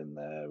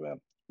Okay.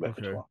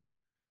 repertoire.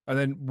 And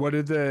then what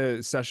are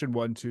the session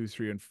one, two,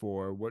 three, and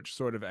four? Which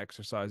sort of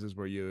exercises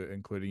were you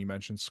including? You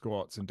mentioned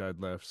squats and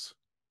deadlifts,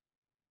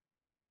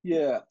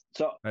 Yeah,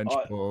 so bench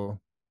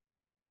pull.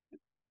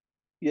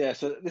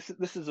 so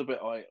this is a bit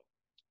I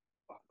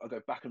go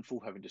back and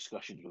forth having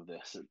discussions with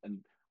this, and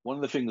one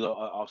of the things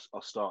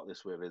I'll start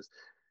this with is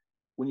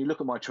when you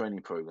look at my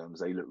training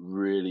programs, they look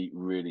really,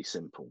 really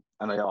simple,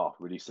 and they are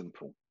really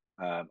simple.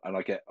 And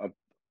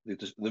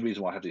the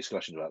reason why I have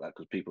discussions about that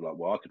because people are like,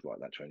 well, I could write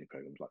that training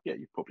program. It's like, yeah,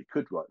 you probably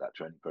could write that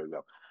training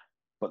program,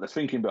 but the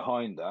thinking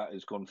behind that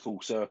has gone full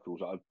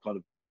circles. I've kind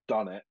of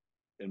done it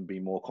and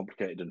been more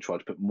complicated and tried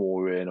to put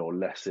more in or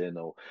less in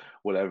or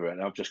whatever,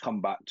 and I've just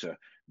come back to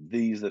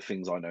these are the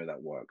things I know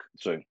that work.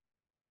 So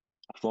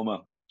from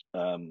a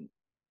um,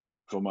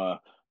 from a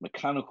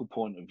mechanical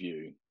point of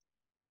view,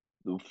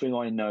 the thing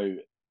I know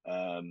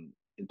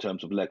in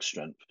terms of leg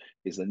strength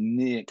is that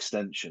knee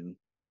extension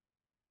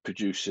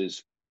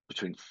produces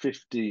between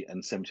 50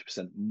 and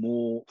 70%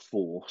 more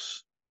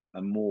force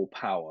and more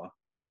power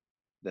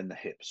than the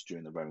hips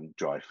during the rowing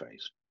dry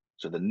phase.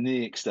 So the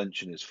knee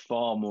extension is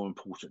far more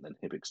important than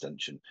hip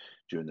extension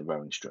during the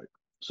rowing stroke.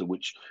 So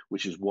which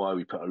is why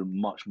we put a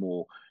much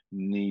more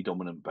knee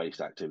dominant based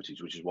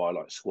activities, which is why I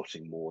like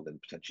squatting more than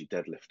potentially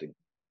deadlifting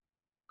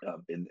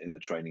in the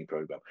training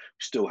program. We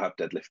still have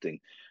deadlifting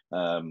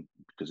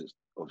because it's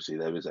obviously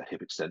there is a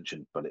hip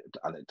extension, but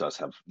it does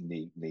have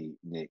knee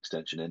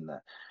extension in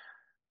there.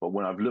 But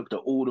when I've looked at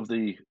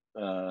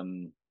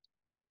um,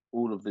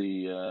 all of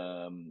the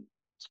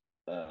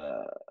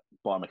uh,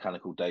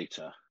 biomechanical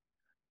data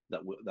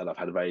that I've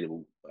had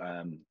available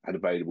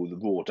the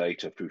raw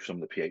data through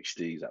some of the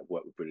PhDs that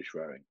work with British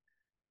Rowing,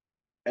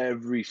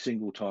 every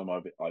single time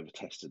I've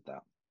tested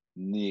that,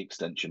 knee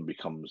extension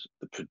becomes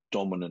the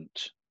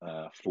predominant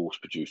force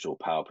producer or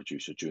power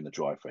producer during the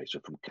dry phase.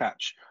 So from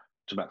catch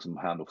to maximum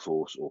handle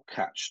force, or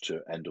catch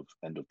to end of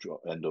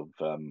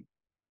um,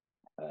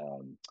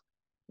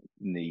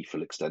 knee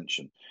full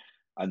extension.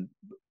 And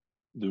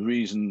the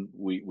reason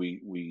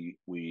we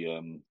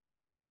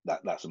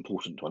that's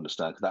important to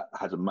understand because that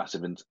has a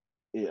massive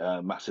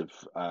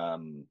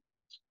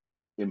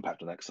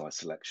impact on exercise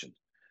selection.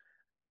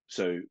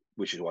 So,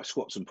 which is why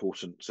squat's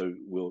important. So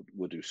we'll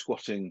do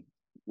squatting.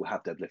 We'll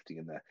have deadlifting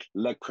in there.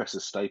 Leg press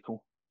is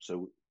staple.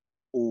 So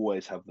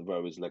always have the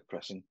rowers leg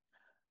pressing.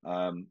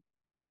 Um,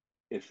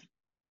 if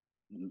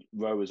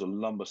rowers are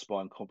lumbar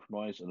spine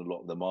compromised, and a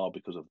lot of them are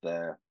because of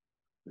their,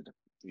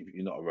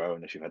 you're not a rower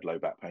unless you've had low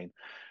back pain.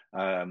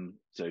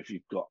 So if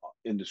you've got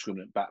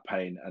indiscriminate back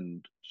pain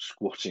and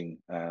squatting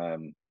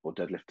or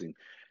deadlifting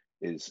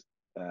is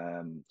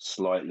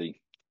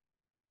slightly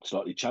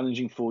slightly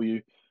challenging for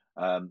you,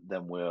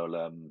 then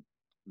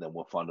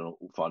we'll find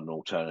an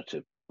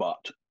alternative,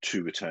 but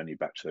to return you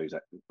back to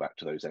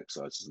those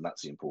exercises, and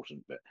that's the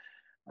important bit.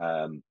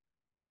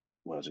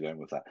 Where was I going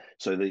with that?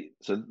 So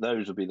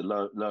those would be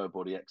the lower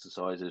body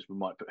exercises. We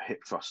might put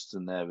hip thrusts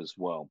in there as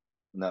well.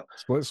 Now,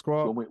 Split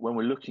squat. when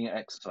we're looking at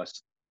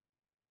exercise,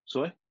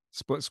 sorry,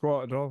 Split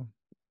squat at all?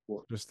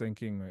 what Just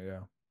thinking, yeah.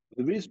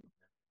 the reason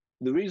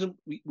the reason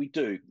we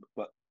do,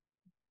 but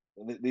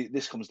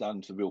this comes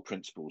down to real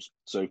principles.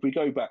 So if we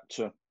go back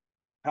to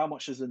how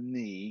much does a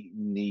knee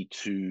need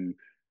to,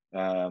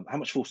 how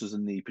much force does a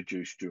knee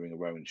produce during a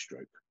rowing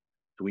stroke?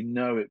 So we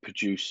know it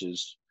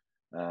produces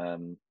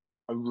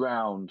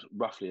around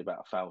roughly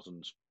about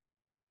 1,000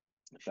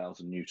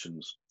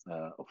 newtons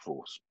of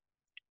force,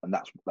 and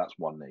that's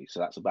one knee. So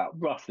that's about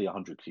roughly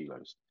 100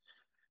 kilos.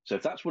 So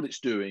if that's what it's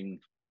doing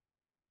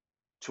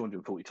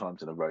 240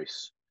 times in a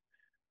race,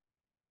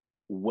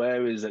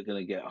 where is it going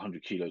to get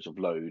 100 kilos of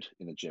load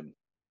in a gym?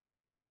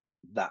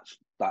 That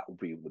would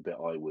be the bit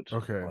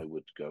Okay. I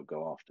would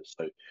go after.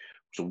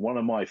 So one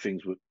of my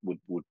things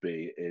would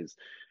be is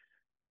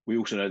we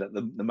also know that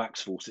the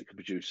max force it can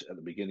produce at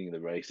the beginning of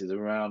the race is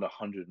around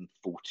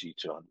 140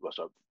 to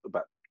so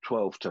about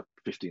 12 to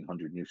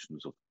 1,500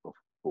 newtons of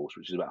force,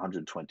 which is about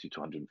 120 to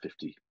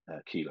 150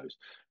 kilos.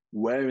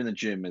 Where in the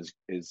gym is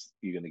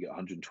you're going to get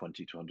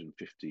 120 to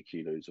 150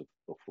 kilos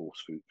of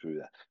force through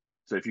there?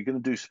 So if you're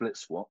going to do split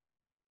squat,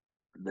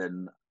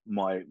 then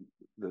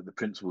the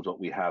principles that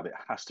we have, it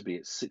has to be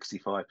at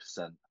 65%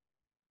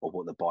 of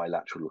what the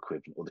bilateral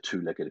equivalent or the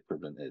two-legged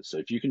equivalent is. So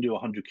if you can do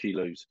 100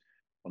 kilos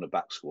on a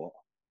back squat,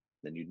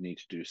 then you'd need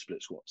to do a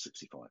split squat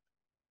 65.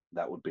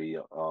 That would be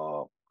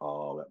our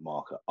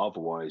marker.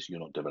 Otherwise, you're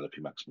not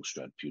developing maximal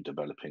strength. You're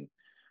developing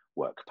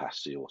work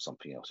capacity or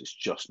something else. It's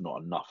just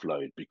not enough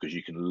load, because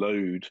you can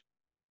load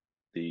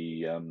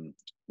the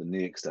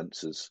knee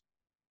extensors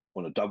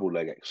on a double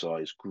leg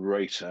exercise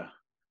greater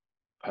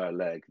per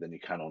leg than you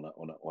can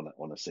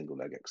on a single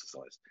leg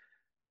exercise.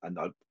 And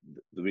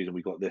the reason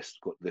we got this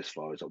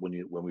far is that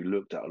when we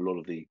looked at a lot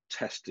of the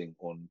testing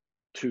on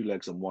two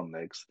legs and one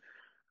legs,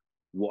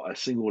 what a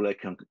single leg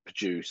can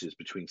produce is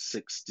between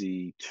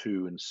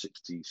 62 and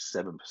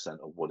 67%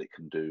 of what it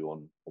can do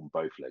on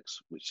both legs,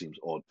 which seems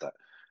odd that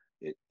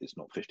it's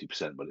not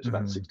 50%, but it's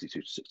about Hmm.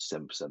 62 to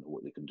 67% of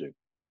what they can do.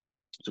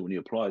 So when you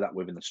apply that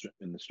within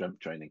the strength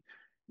training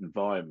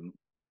environment,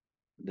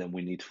 then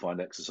we need to find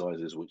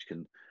exercises which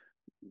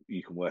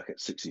you can work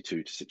at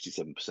 62 to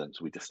 67%.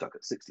 So we just stuck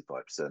at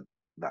 65%.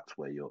 That's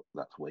where you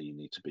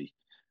need to be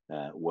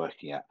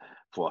working at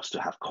for us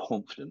to have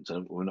confidence.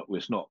 And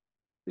it's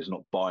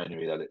not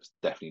binary that it's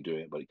definitely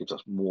doing it, but it gives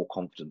us more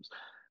confidence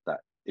that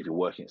if you're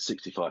working at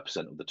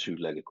 65% of the two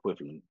leg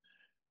equivalent,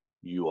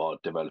 you are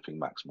developing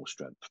maximal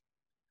strength.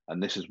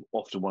 And this is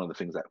often one of the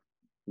things that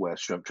where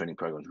strength training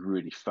programs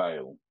really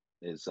fail,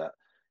 is that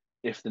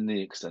if the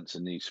knee extensor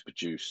needs to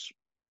produce,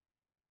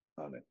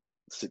 I don't know,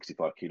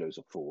 65 kilos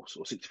of force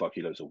or 65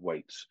 kilos of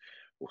weights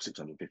or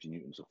 650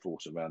 newtons of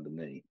force around the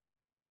knee,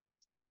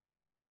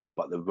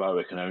 but the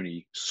rower can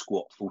only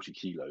squat 40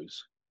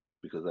 kilos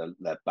because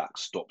their back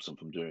stops them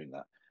from doing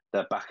that.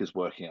 Their back is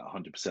working at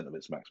 100% of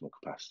its maximal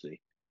capacity.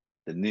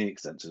 The knee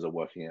extensors are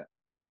working at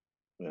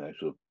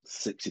sort of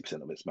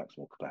 60% of its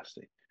maximal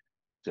capacity.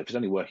 So if it's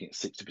only working at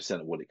 60%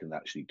 of what it can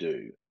actually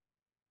do,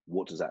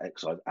 what does that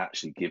exercise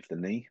actually give the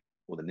knee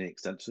or the knee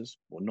extensors?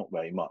 Well, not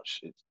very much.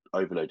 It's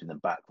overloading the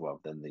back rather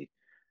than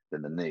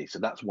the knee. So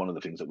that's one of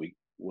the things that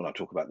when I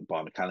talk about the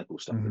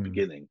biomechanical stuff at the Hmm.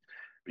 beginning,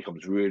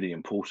 becomes really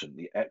important.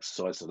 The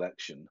exercise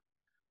selection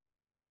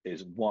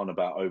is one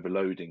about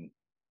overloading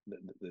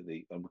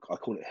I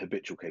call it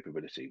habitual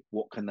capability.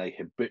 What can they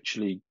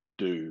habitually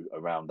do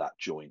around that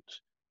joint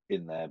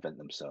in their event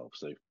themselves?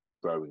 So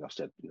rowing, I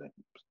said, you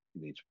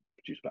need to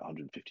produce about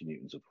 150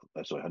 newtons of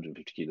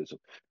 150 kilos of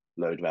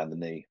load around the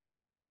knee.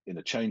 In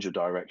a change of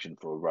direction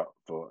for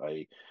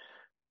a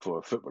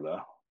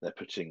footballer, they're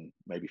putting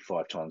maybe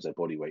 5 times their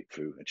body weight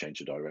through a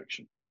change of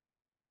direction.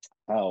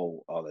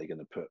 How are they going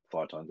to put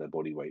 5 times their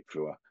body weight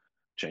through a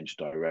change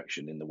of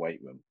direction in the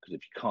weight room? Because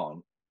if you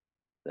can't,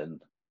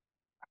 then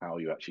how are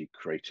you actually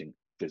creating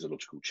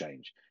physiological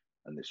change?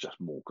 And it's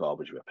just more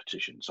garbage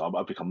repetition. So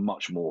I've become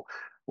much more,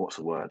 what's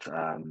the word,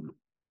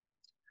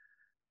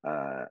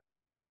 uh,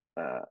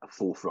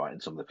 forthright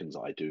in some of the things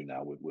that I do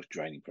now with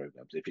training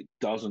programs. If it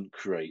doesn't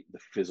create the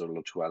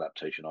physiological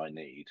adaptation I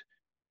need,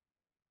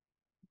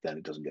 then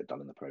it doesn't get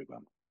done in the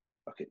program.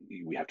 Okay,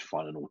 we have to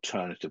find an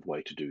alternative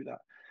way to do that.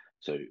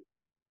 So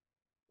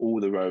all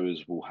the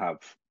rowers will have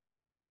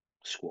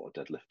squat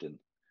or deadlifting.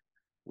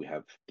 We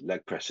have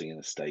leg pressing in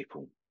a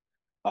staple.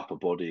 Upper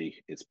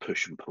body is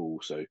push and pull.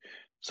 So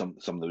some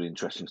of the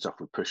interesting stuff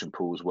with push and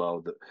pull as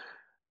well, that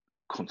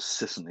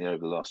consistently over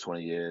the last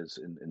 20 years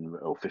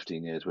or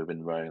 15 years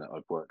within rowing that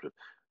I've worked with,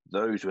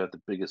 those who have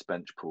the biggest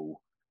bench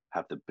pull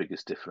have the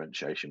biggest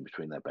differentiation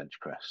between their bench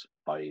press,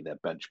 i.e. their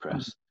bench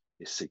press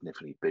is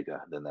significantly bigger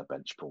than their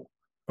bench pull.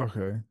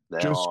 Okay. They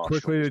Just are our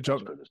quickly to strongest bench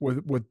jump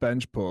pullers. with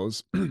bench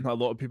pulls. A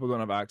lot of people don't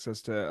have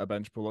access to a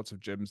bench pull. Lots of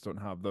gyms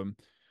don't have them.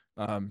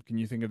 Can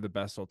you think of the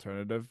best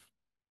alternative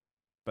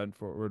bent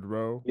forward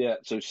row? Yeah,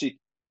 so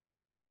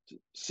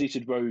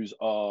seated rows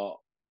are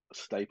a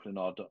staple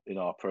in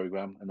our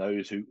program, and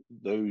those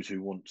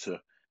who want to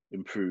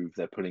improve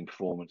their pulling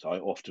performance, I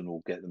often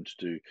will get them to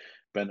do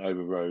bent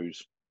over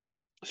rows.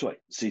 Sorry,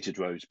 seated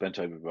rows, bent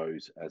over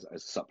rows as a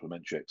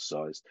supplementary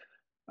exercise,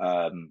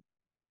 um,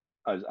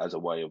 as a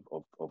way of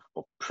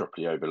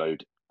properly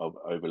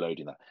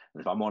overloading that.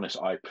 And if I'm honest,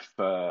 I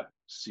prefer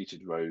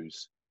seated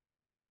rows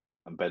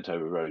and bent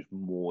over rows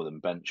more than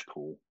bench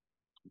pull,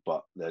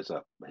 but there's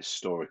a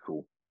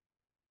historical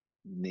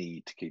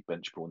need to keep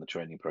bench pull in the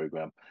training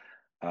program,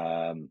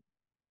 um,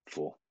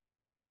 for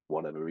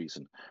whatever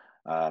reason.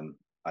 And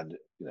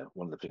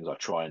one of the things I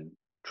try and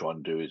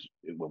do is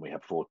when we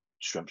have 4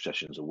 strength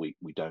sessions a week,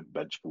 we don't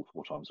bench pull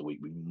 4 times a week.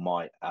 We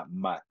might at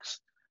max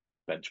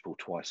bench pull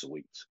twice a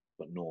week,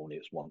 but normally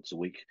it's once a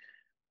week.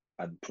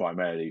 And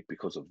primarily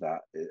because of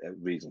that, a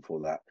reason for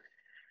that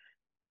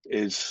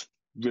is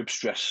rib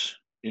stress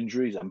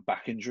injuries and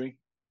back injury.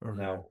 Okay.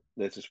 Now,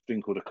 there's this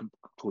thing called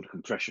a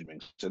compression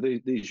ring. So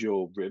these are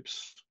your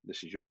ribs.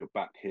 This is your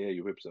back here.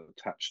 Your ribs are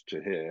attached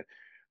to here.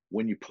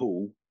 When you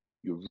pull,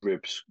 your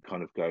ribs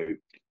kind of go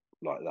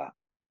like that,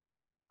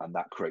 and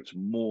that creates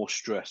more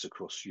stress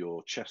across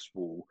your chest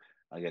wall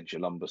against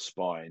your lumbar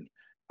spine.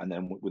 And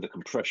then with the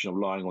compression of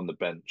lying on the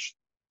bench,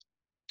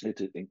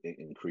 it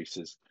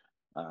increases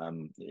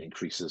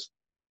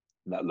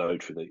that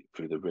load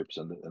through the ribs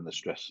and the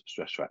stress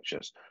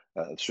fractures.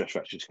 Stress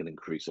fractures can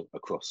increase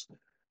across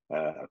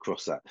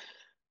that.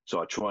 So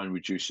I try and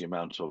reduce the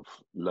amount of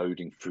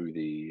loading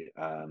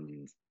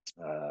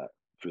uh,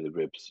 through the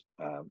ribs.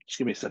 Just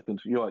give me a second.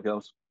 You all right,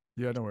 girls?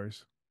 Yeah, no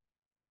worries.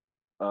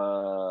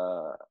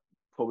 Uh,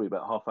 Probably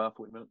about half hour,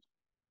 40 minutes.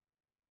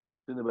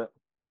 In a bit.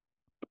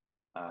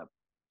 Uh,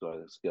 Sorry,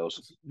 that's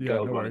Yeah,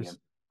 girls no running in.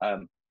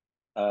 worries.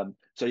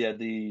 So yeah,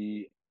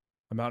 the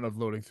Amount of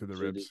loading through the so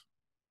the ribs.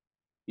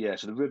 yeah,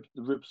 so the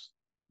ribs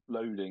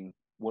loading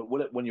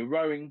when you're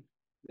rowing,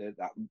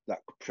 that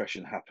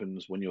compression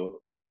happens. When you're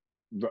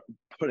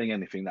putting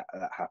anything, that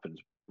happens.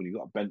 When you've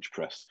got a bench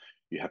press,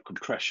 you have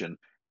compression,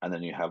 and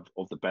then you have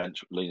of the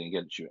bench leaning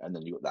against you, and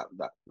then you got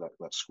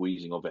that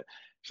squeezing of it.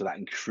 So that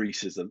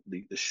increases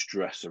the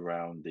stress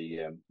around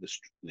the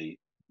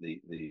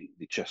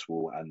chest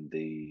wall and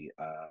the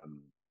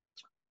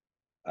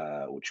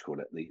what do you call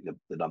it,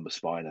 the lumbar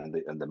spine and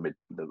the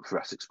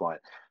thoracic spine.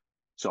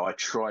 So I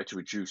try to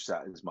reduce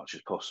that as much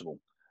as possible.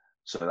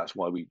 So that's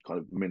why we kind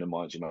of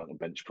minimize the amount of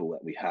bench pull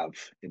that we have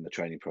in the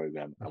training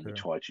program, and we Okay.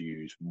 try to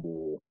use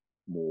more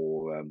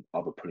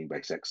other pulling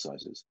based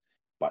exercises.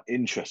 But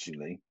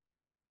interestingly,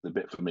 the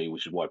bit for me,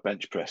 which is why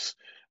bench press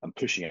and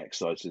pushing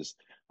exercises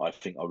I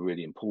think are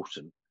really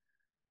important,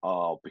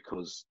 are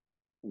because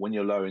when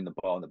you're lowering the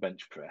bar on the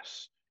bench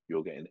press,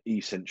 you're getting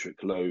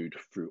eccentric load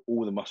through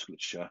all the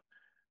musculature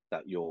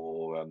that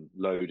you're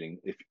loading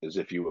as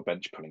if you were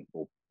bench pulling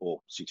or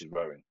seated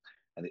rowing.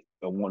 And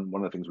one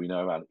of the things we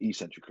know around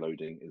eccentric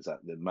loading is that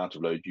the amount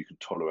of load you can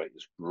tolerate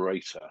is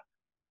greater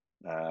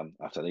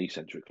at an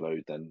eccentric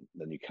load than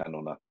you can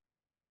on a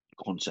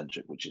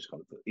concentric, which is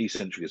kind of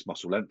eccentric is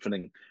muscle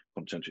lengthening,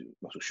 concentric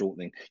muscle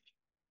shortening.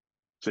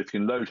 So if you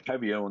can load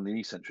heavier on the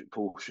eccentric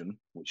portion,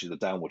 which is the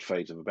downward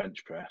phase of a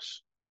bench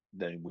press,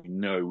 then we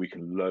know we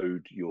can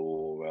load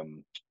your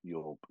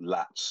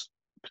lats,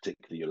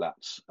 particularly your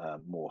lats,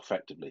 more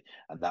effectively,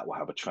 and that will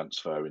have a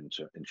transfer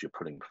into your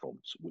pulling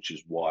performance. Which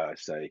is why I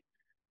say,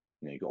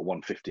 you've got a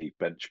 150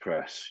 bench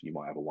press, you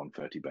might have a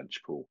 130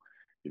 bench pull.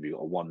 If you've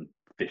got a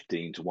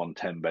 115 to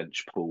 110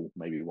 bench pull,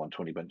 maybe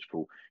 120 bench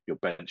pull, your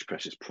bench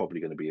press is probably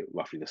going to be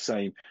roughly the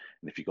same.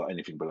 And if you've got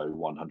anything below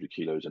 100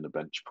 kilos in a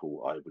bench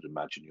pull, I would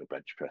imagine your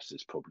bench press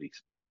is probably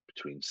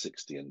between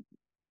 60 and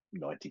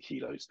 90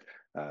 kilos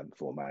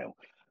for a male.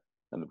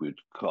 And we'd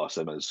class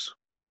them as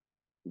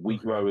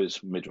weak Okay. rowers,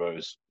 mid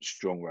rowers,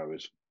 strong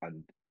rowers.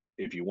 And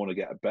if you want to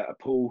get a better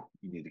pull,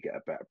 you need to get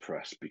a better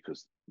press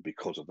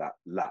because of that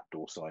lat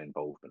dorsi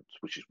involvement,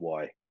 which is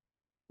why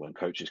when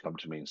coaches come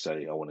to me and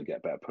say, I want to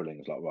get better pulling,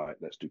 it's like, right,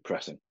 let's do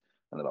pressing.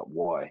 And they're like,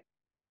 why?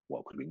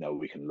 Well, because we know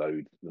we can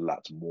load the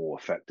lats more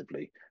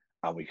effectively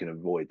and we can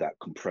avoid that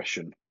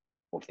compression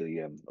of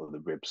the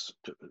ribs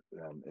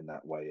in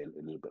that way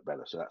a little bit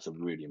better. So that's a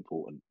really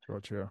important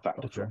Gotcha.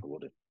 factor to Okay. upper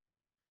body.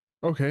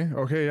 Okay.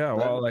 Okay. Yeah.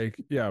 Well, No, like,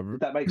 yeah. did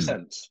that make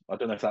sense? I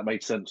don't know if that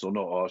made sense or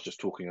not. I was just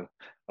talking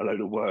a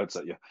load of words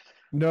at you.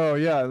 No,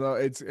 yeah, no,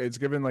 it's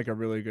given like a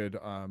really good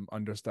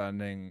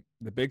understanding.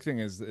 The big thing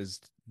is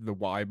the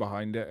why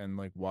behind it and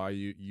like why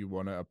you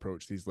want to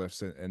approach these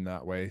lifts in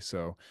that way.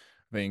 So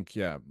I think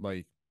yeah,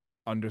 like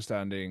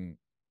understanding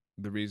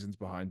the reasons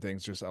behind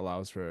things just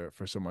allows for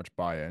so much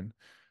buy-in.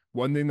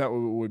 One thing that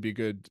would be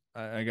good,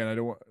 again, I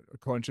don't want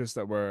conscious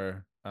that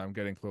we're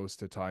getting close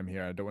to time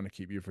here. I don't want to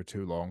keep you for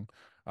too long.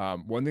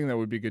 One thing that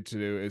would be good to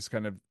do is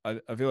kind of I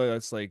feel like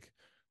that's like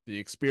the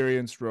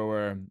experienced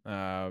rower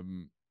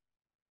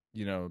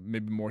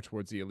maybe more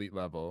towards the elite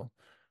level.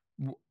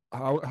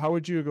 How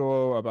would you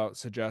go about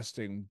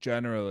suggesting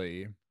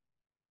generally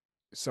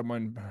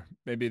someone,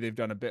 maybe they've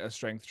done a bit of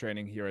strength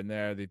training here and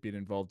there, they've been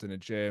involved in a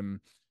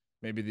gym,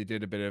 maybe they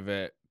did a bit of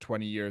it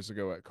 20 years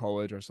ago at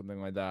college or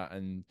something like that,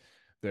 and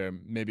they're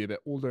maybe a bit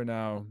older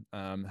now.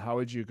 How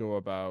would you go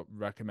about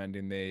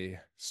recommending they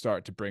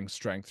start to bring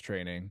strength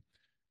training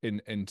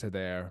into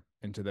their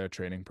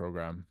training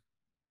program?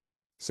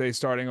 Say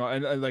starting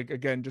on, and like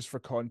again, just for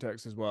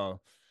context as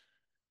well,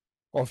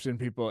 often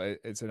people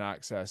it's an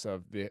access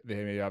of they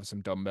may have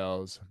some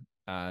dumbbells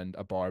and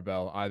a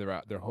barbell either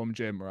at their home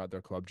gym or at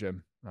their club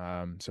gym.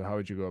 So how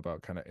would you go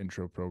about kind of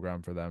intro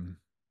program for them?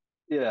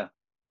 Yeah,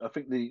 I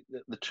think the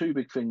two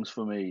big things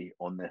for me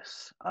on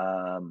this,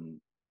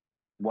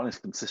 one is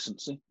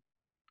consistency.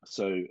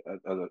 So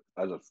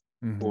as I've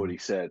Hmm. already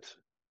said,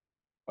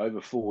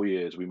 over 4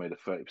 years we made a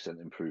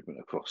 30% improvement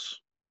across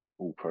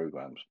all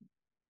programs.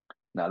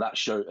 Now that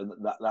showed, and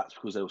that's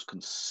because there was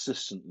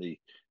consistently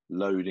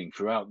loading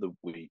throughout the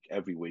week,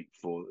 every week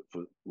for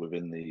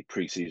within the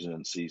preseason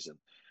and season,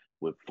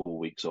 with 4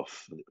 weeks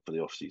off for the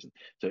off season.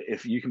 So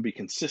if you can be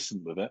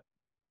consistent with it,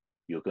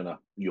 you're gonna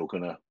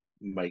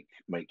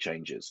make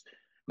changes.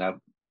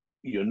 Now,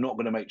 you're not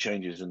going to make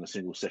changes in a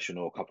single session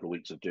or a couple of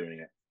weeks of doing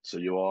it. So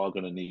you are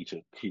going to need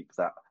to keep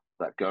that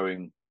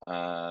going,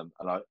 and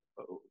I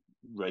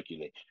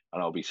regularly.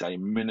 And I'll be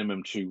saying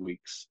minimum 2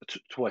 weeks,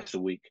 twice a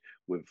week,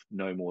 with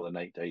no more than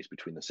 8 days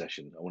between the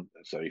session.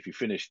 So if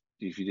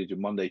you did your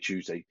Monday,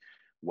 Tuesday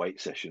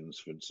weight sessions,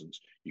 for instance,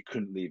 you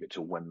couldn't leave it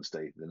till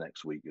Wednesday the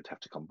next week. You'd have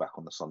to come back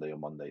on the Sunday or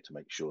Monday to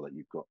make sure that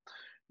you've got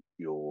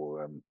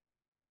your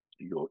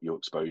your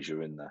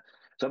exposure in there.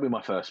 So that'd be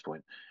my first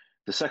point.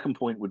 The second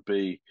point would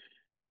be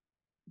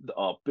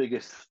our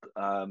biggest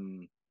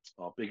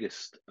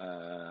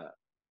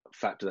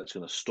factor that's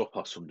going to stop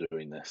us from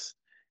doing this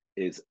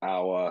is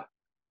our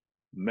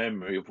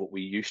memory of what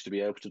we used to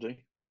be able to do.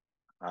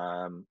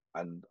 And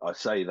I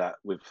say that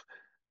with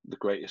the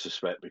greatest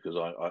respect because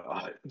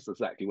it's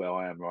exactly where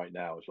I am right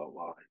now. It's like,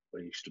 wow, I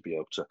used to be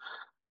able to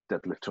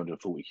deadlift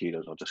 240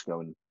 kilos. I'll just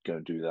go and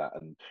do that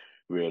and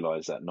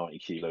realize that 90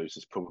 kilos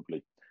is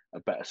probably a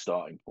better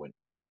starting point.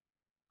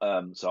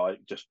 So I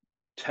just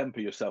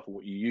temper yourself on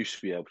what you used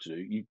to be able to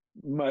do. You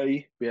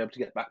may be able to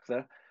get back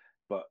there,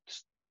 but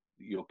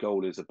your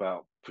goal is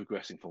about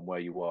progressing from where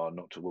you are,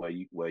 not to where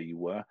you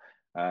were.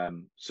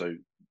 So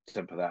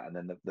temper that. And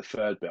then the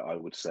third bit I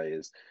would say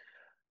is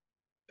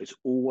it's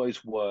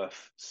always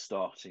worth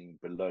starting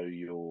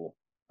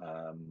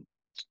um,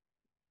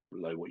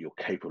 below what you're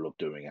capable of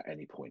doing at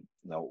any point.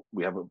 Now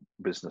we have a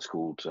business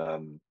called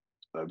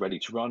Ready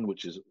to Run,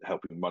 which is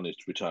helping runners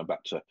to return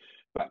back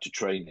to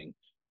training.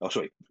 Oh,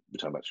 sorry,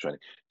 return back to training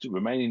to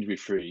remain injury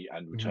free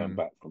and return Hmm.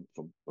 back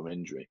from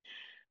injury.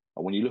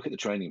 And when you look at the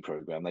training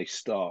program, they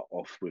start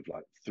off with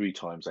like 3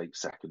 times 8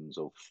 seconds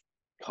of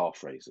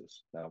calf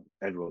raises. Now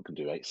everyone can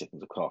do 8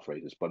 seconds of calf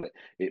raises, but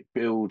it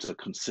builds a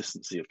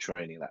consistency of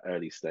training at that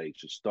early stage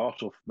to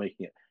start off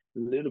making it a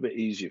little bit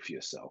easier for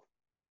yourself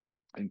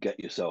and get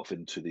yourself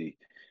into the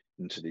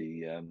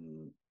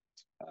um,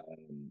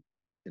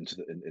 into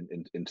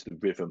the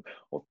rhythm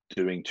of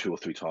doing 2 or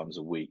 3 times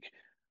a week.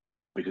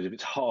 Because if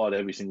it's hard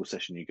every single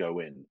session you go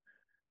in,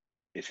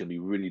 it's going to be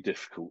really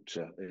difficult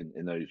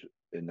in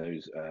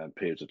those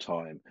periods of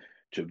time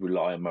to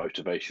rely on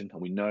motivation.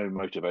 And we know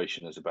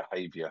motivation um,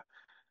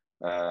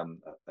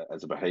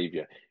 as a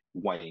behavior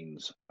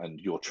wanes, and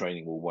your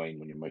training will wane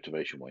when your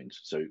motivation wanes.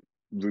 So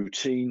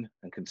routine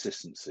and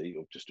consistency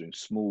of just doing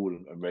small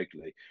and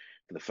regularly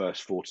for the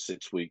first 4 to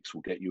 6 weeks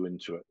will get you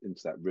into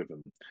that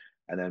rhythm,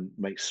 and then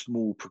make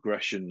small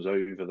progressions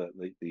over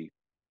the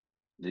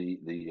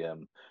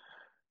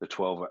the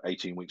 12 or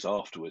 18 weeks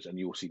afterwards, and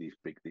you'll see these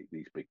big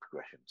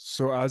progressions.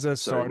 So as a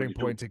So when starting you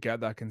talk, point to get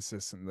that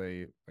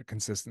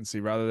consistency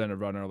rather than a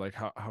runner, like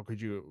how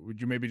could you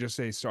would you maybe just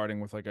say starting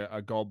with like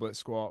a goblet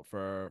squat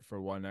for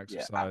one yeah,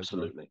 exercise or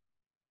absolutely.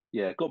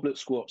 Yeah, goblet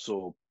squats,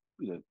 or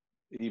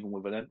even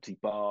with an empty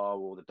bar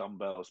or the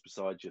dumbbells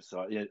beside you.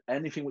 So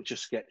anything which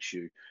just gets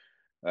you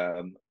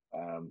um,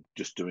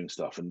 just doing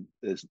stuff. And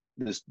there's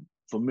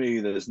for me,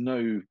 there's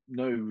no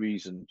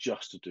reason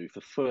just to do for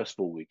the first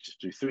 4 weeks,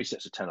 just do 3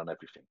 sets of 10 on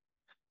everything.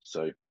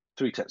 So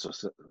 3 sets of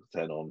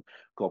 10 on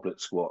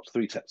goblet squats,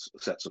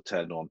 sets of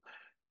 10 on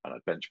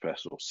bench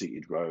press or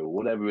seated row or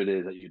whatever it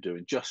is that you're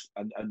doing, just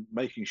and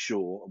making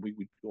sure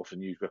we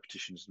often use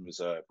repetitions in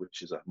reserve,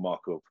 which is a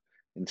marker of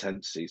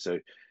intensity. So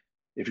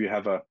if you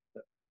have a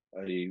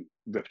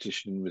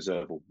repetition in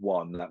reserve of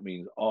one, that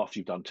means after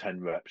you've done 10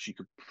 reps, you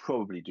could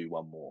probably do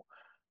one more.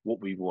 What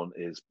we want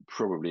is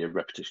probably a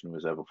repetition in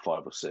reserve of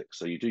 5 or 6.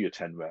 So you do your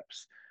 10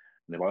 reps.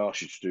 And if I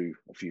ask you to do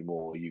a few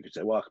more, you could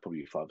say, well, I could probably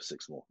do 5 or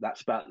 6 more.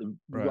 That's about the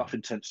right. rough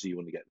intensity you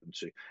want to get them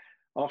to.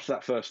 After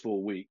that first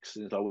 4 weeks,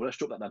 it's like, well, let's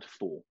drop that down to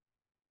 4.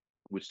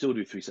 We'd still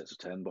do 3 sets of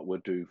 10, but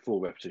we'd do 4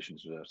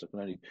 repetitions reserve. So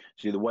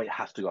the weight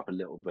has to go up a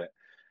little bit.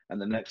 And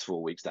the next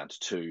 4 weeks down to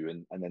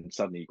 2. And then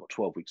suddenly you've got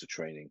 12 weeks of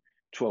training,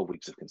 12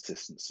 weeks of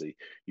consistency.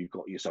 You've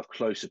got yourself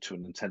closer to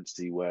an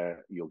intensity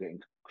where you're getting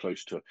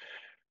close to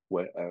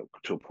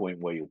a point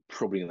where you're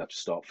probably going to have to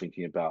start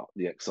thinking about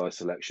the exercise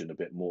selection a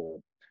bit more.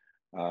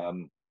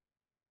 Um,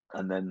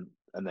 and then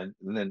and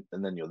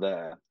then you're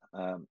there.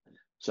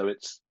 So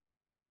it's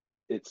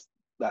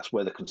that's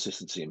where the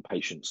consistency and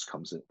patience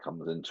comes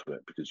into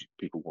it, because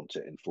people want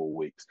it in 4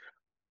 weeks.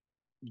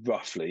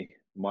 Roughly,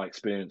 my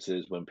experience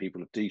is when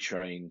people have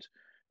detrained,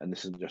 and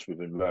this isn't just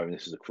within rowing,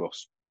 this is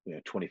across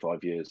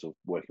 25 years of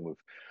working with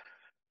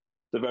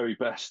the very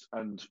best,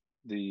 and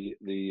the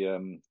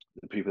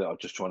people that are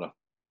just trying to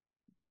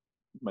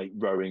make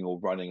rowing or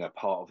running a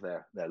part of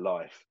their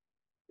life.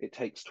 It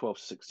takes 12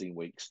 to 16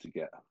 weeks to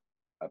get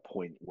a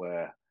point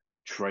where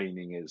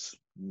training is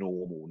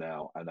normal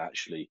now, and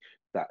actually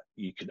that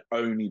you can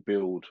only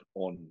build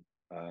on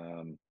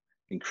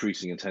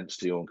increasing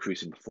intensity or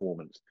increasing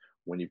performance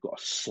when you've got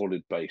a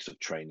solid base of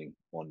training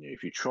on you.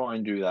 If you try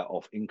and do that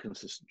off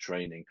inconsistent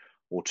training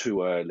or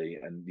too early,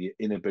 and the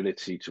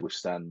inability to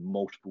withstand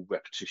multiple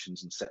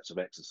repetitions and sets of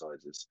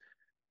exercises,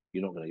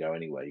 you're not going to go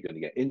anywhere. You're going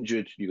to get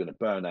injured, you're going to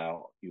burn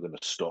out, you're going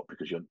to stop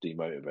because you're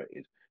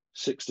demotivated.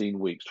 16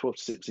 weeks, 12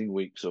 to 16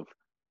 weeks of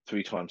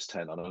 3 times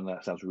 10. I know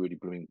that sounds really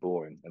blooming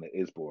boring, and it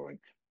is boring.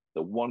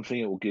 The one thing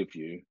it will give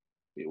you,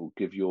 it will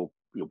give your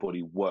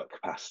body work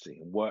capacity.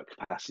 And work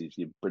capacity is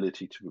the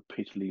ability to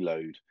repeatedly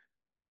load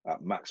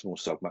at maximal,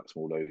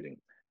 sub-maximal loading.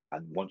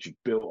 And once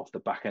you've built off the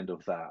back end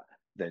of that,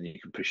 then you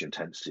can push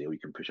intensity, or you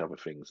can push other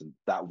things. And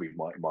that will be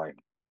my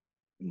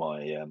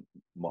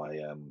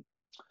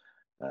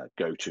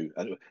go-to.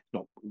 And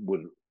not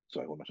would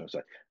sorry, what am I trying to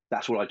say?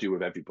 That's what I do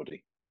with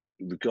everybody,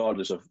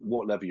 regardless of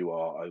what level you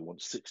are. I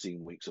want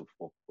 16 weeks of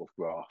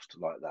graft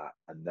like that,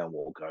 and then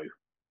we'll go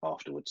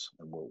afterwards,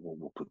 and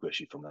we'll progress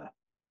you from there.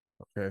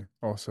 Okay,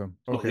 awesome.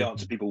 It's not the Okay.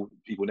 answer people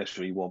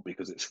necessarily want,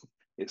 because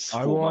it's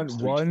I four want months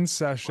to each. one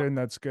session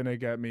that's gonna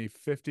get me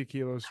 50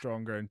 kilos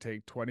stronger and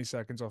take 20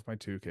 seconds off my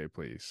 2K,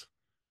 please.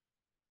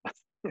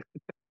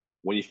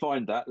 When you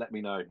find that, let me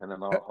know, and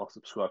then I'll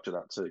subscribe to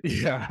that too.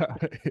 Yeah.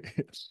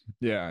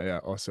 Yeah,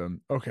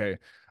 awesome. Okay.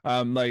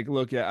 Like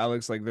look, yeah,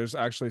 Alex, like there's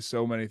actually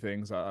so many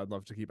things I'd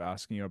love to keep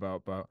asking you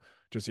about, but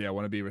just yeah, I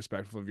want to be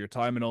respectful of your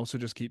time and also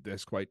just keep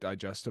this quite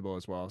digestible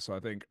as well. So I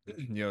think,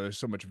 there's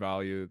so much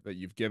value that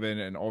you've given,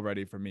 and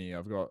already for me,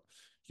 I've got,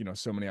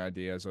 so many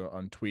ideas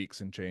on tweaks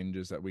and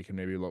changes that we can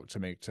maybe look to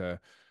make to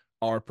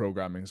our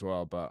programming as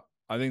well. But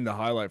I think the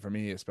highlight for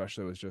me,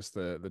 especially, was just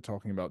the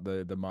talking about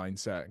the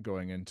mindset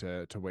going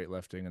into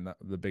weightlifting, and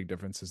the big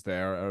differences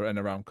there, and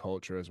around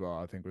culture as well.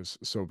 I think was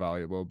so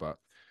valuable. But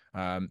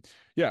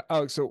yeah,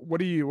 Alex. So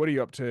what are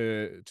you up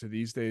to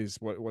these days?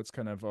 What's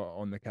kind of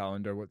on the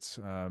calendar? What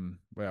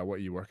are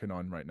you working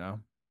on right now?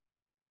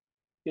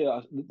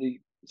 Yeah,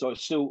 so I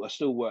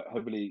still work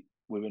heavily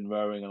within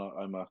rowing, and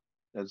I'm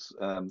as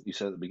you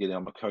said at the beginning,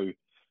 I'm a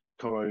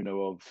co-owner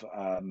of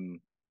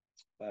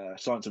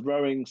Science of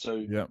Rowing. So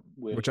Yeah,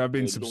 we're which I've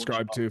been we're launching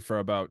subscribed up. to for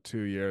about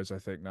 2 years, I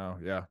think now.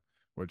 Yeah,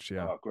 which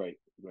yeah, Oh, great,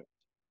 great.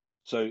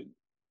 So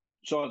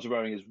Science of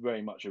Rowing is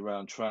very much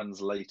around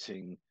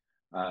translating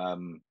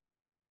um,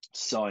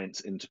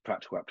 science into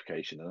practical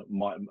application.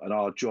 And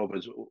our job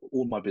is,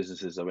 all my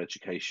businesses are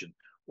education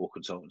or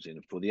consultancy.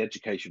 And for the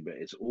education bit,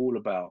 it's all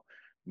about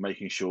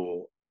making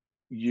sure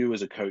you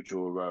as a coach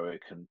or a rower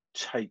can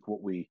take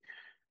what we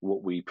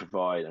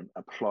provide and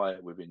apply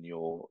it within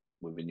your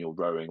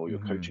rowing or your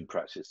hmm coaching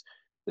practice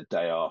the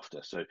day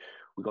after. So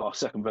we've got our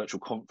second virtual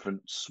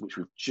conference, which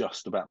we've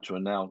just about to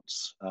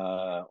announce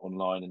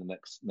online in the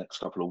next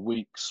couple of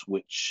weeks,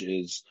 which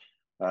is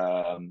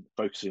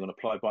focusing on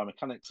applied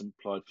biomechanics and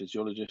applied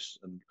physiologists.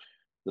 And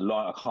the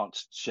line, I can't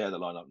share the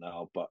lineup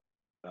now, but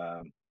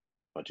I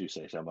do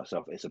say so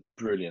myself. It's a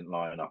brilliant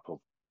lineup of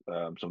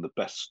some of the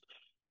best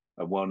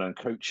well-known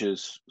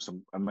coaches,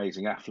 some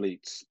amazing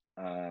athletes,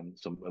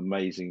 some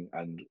amazing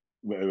and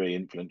very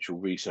influential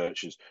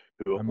researchers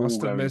who are all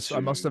going I must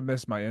to. have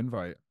missed my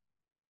invite.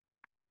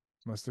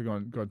 Must have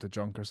gone to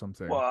junk or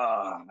something.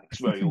 Wow, it's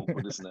very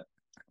awkward, isn't it?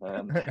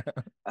 Um,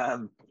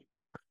 um,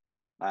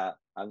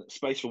 and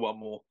space for one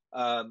more.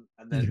 And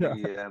then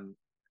Yeah,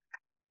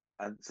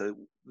 and so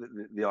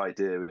the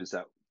idea is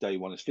that day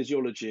one is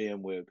physiology,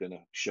 and we're going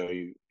to show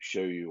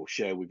you or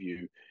share with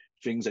you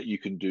things that you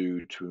can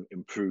do to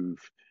improve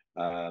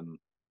um,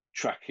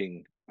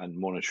 tracking and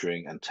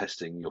monitoring and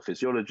testing your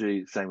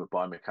physiology. Same with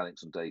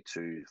biomechanics on day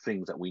two,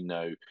 things that we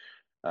know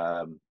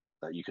um,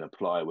 that you can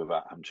apply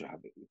without having to have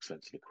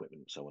expensive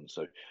equipment and so on.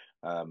 So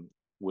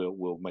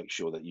we'll make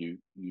sure that you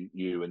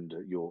and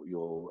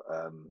your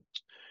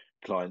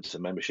clients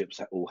and memberships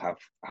that all have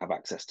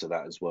access to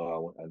that as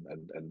well,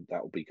 and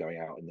that will be going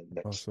out in the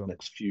next awesome.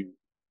 next few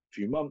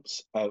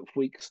months,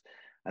 weeks.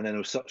 And then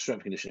with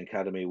Strength Conditioning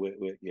Academy, we're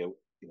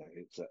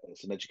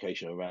it's an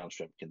education around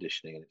strength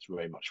conditioning, and it's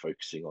very much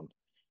focusing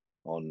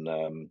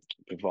on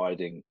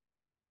providing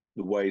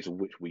the ways in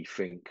which we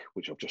think,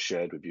 which I've just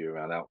shared with you,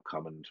 around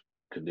outcome and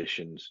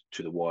conditions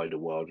to the wider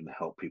world, and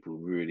help people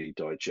really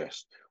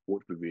digest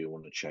what we really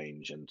want to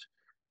change, and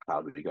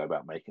how do we go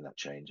about making that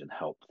change, and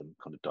help them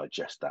kind of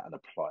digest that and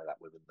apply that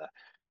within their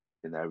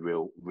in their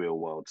real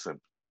world. So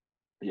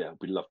yeah,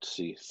 we'd love to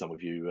see some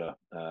of you at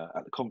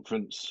the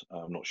conference.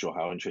 I'm not sure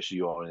how interested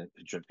you are in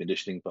strength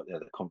conditioning, but yeah,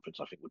 the conference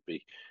I think would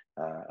be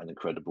an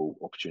incredible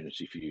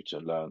opportunity for you to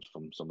learn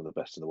from some of the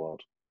best in the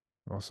world.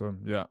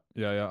 Awesome. Yeah.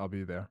 Yeah. Yeah. I'll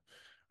be there.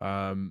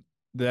 Um,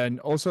 then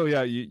also,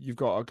 yeah, you've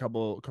got a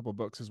couple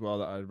books as well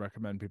that I'd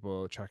recommend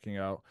people checking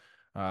out.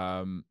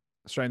 Um,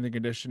 strength and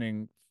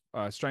conditioning,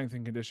 strength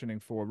and conditioning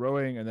for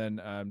rowing, and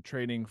then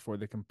training for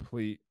the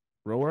complete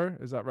rower.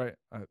 Is that right?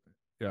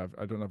 Yeah,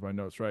 I don't have my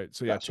notes right.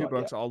 So yeah, That's two right. Yeah.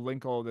 books. I'll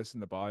link all this in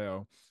the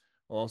bio.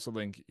 I'll also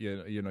link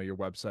you know your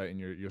website and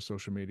your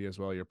social media as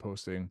well. You're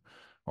posting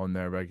on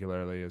there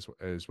regularly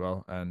as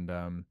well.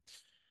 And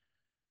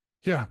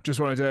yeah, just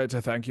wanted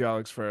to thank you,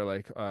 Alex,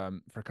 for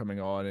for coming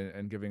on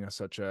and giving us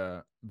such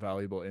a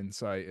valuable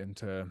insight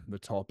into the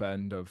top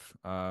end of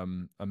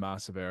a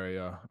massive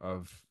area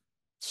of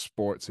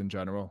sports in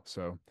general.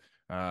 So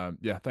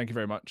yeah, thank you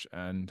very much.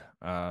 And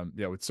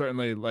yeah, would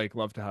certainly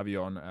love to have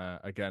you on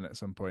again at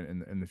some point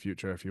in the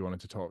future if you wanted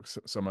to talk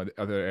some of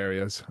the other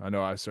areas. I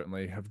know I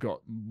certainly have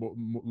got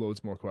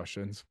loads more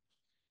questions.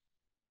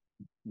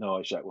 No,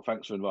 Jack. Well,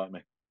 thanks for inviting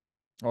me.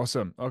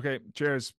 Awesome. Okay, cheers.